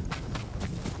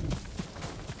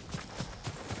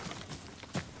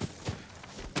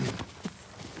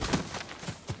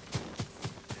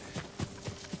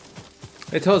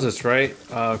 It tells us, right?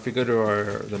 If we go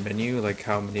to the menu, like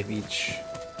how many of each.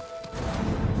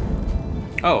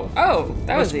 Oh. Oh,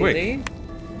 that was quick. easy.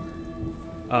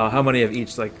 How many of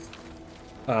each like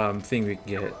thing we can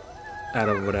get out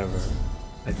of whatever.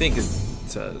 I think it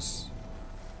says.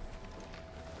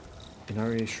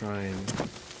 Inari Shrine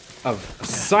of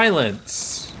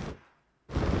Silence.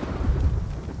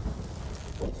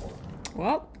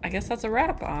 Well, I guess that's a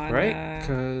wrap on. Right?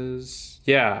 Because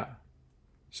yeah.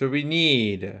 So we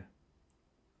need.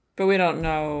 But we don't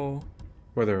know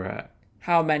where they're at.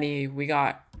 How many we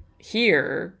got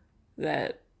here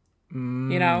that, you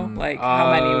know, like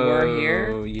how many were here.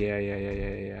 Oh,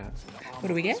 yeah. What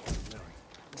do we get?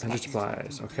 100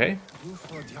 supplies, okay.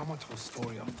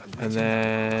 And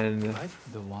then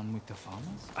the one with the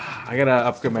farmers? I gotta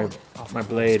upgrade my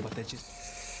blade.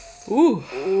 Ooh.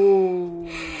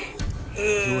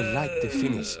 You would like to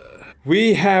finish.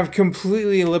 We have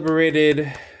completely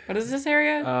liberated. What is this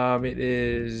area? It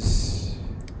is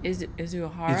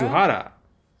Izuhara.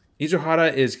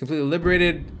 Izuhara is completely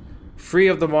liberated, free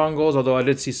of the Mongols. Although I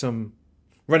did see some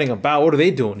running about. What are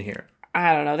they doing here?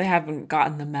 I don't know. They haven't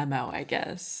gotten the memo, I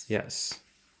guess. Yes,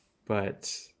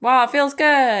 but wow, it feels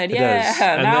good.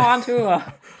 Yeah. Now on to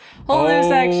a whole new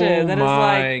section that is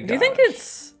like. Do you think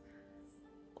it's?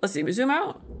 Let's see. Zoom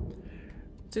out.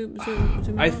 Zoom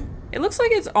out. It looks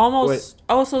like it's almost. Wait.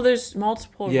 Oh, so there's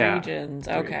multiple regions.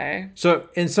 Okay. So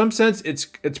in some sense, it's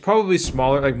probably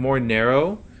smaller, like more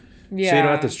narrow. Yeah. So you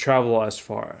don't have to travel as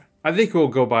far. I think we'll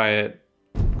go by it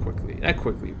quickly. Not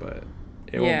quickly, but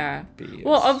It won't be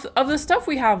well, of the stuff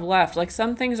we have left, like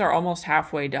some things are almost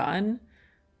halfway done.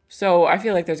 So I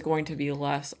feel like there's going to be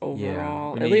less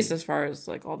overall, at least as far as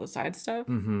like all the side stuff.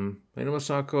 Lady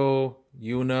Masako,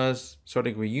 Yuna's,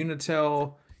 starting with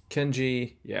Unitel,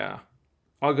 Kenji,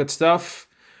 all good stuff.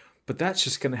 But that's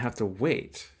just going to have to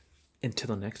wait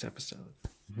until the next episode.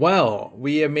 Well,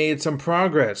 we have made some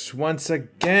progress. Once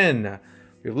again,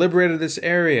 we've liberated this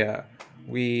area.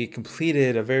 We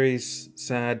completed a very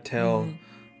sad tale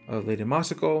of Lady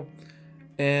Masako.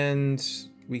 And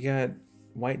we got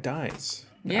white dyes.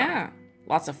 Yeah.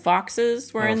 Lots of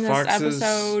foxes were in this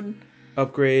episode.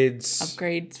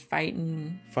 Upgrades.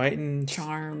 Fighting.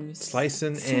 Charms.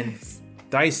 Slicing and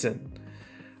dicing.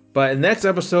 But in the next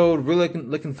episode, we're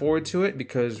looking forward to it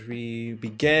because we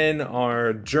begin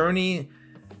our journey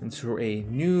into a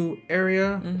new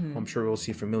area. I'm sure we'll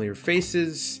see familiar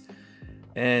faces.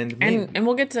 And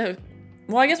we'll get to...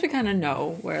 Well, I guess we kind of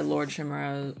know where Lord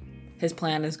Shimura, his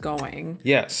plan is going.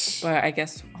 Yes. But I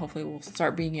guess hopefully we'll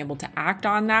start being able to act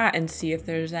on that and see if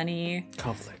there's any...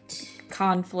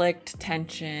 conflict,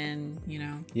 tension,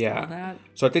 all that.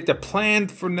 So I think the plan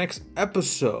for next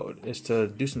episode is to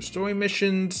do some story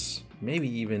missions, maybe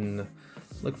even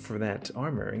look for that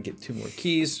armor and get 2 more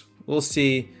keys. We'll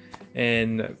see.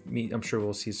 And I'm sure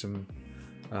we'll see some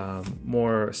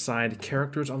more side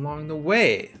characters along the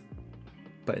way.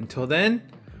 But until then,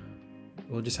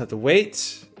 we'll just have to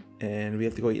wait and we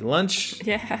have to go eat lunch.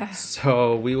 Yeah.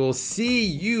 So we will see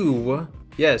you,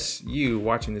 yes, you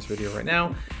watching this video right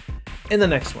now, in the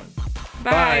next one.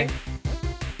 Bye. Bye.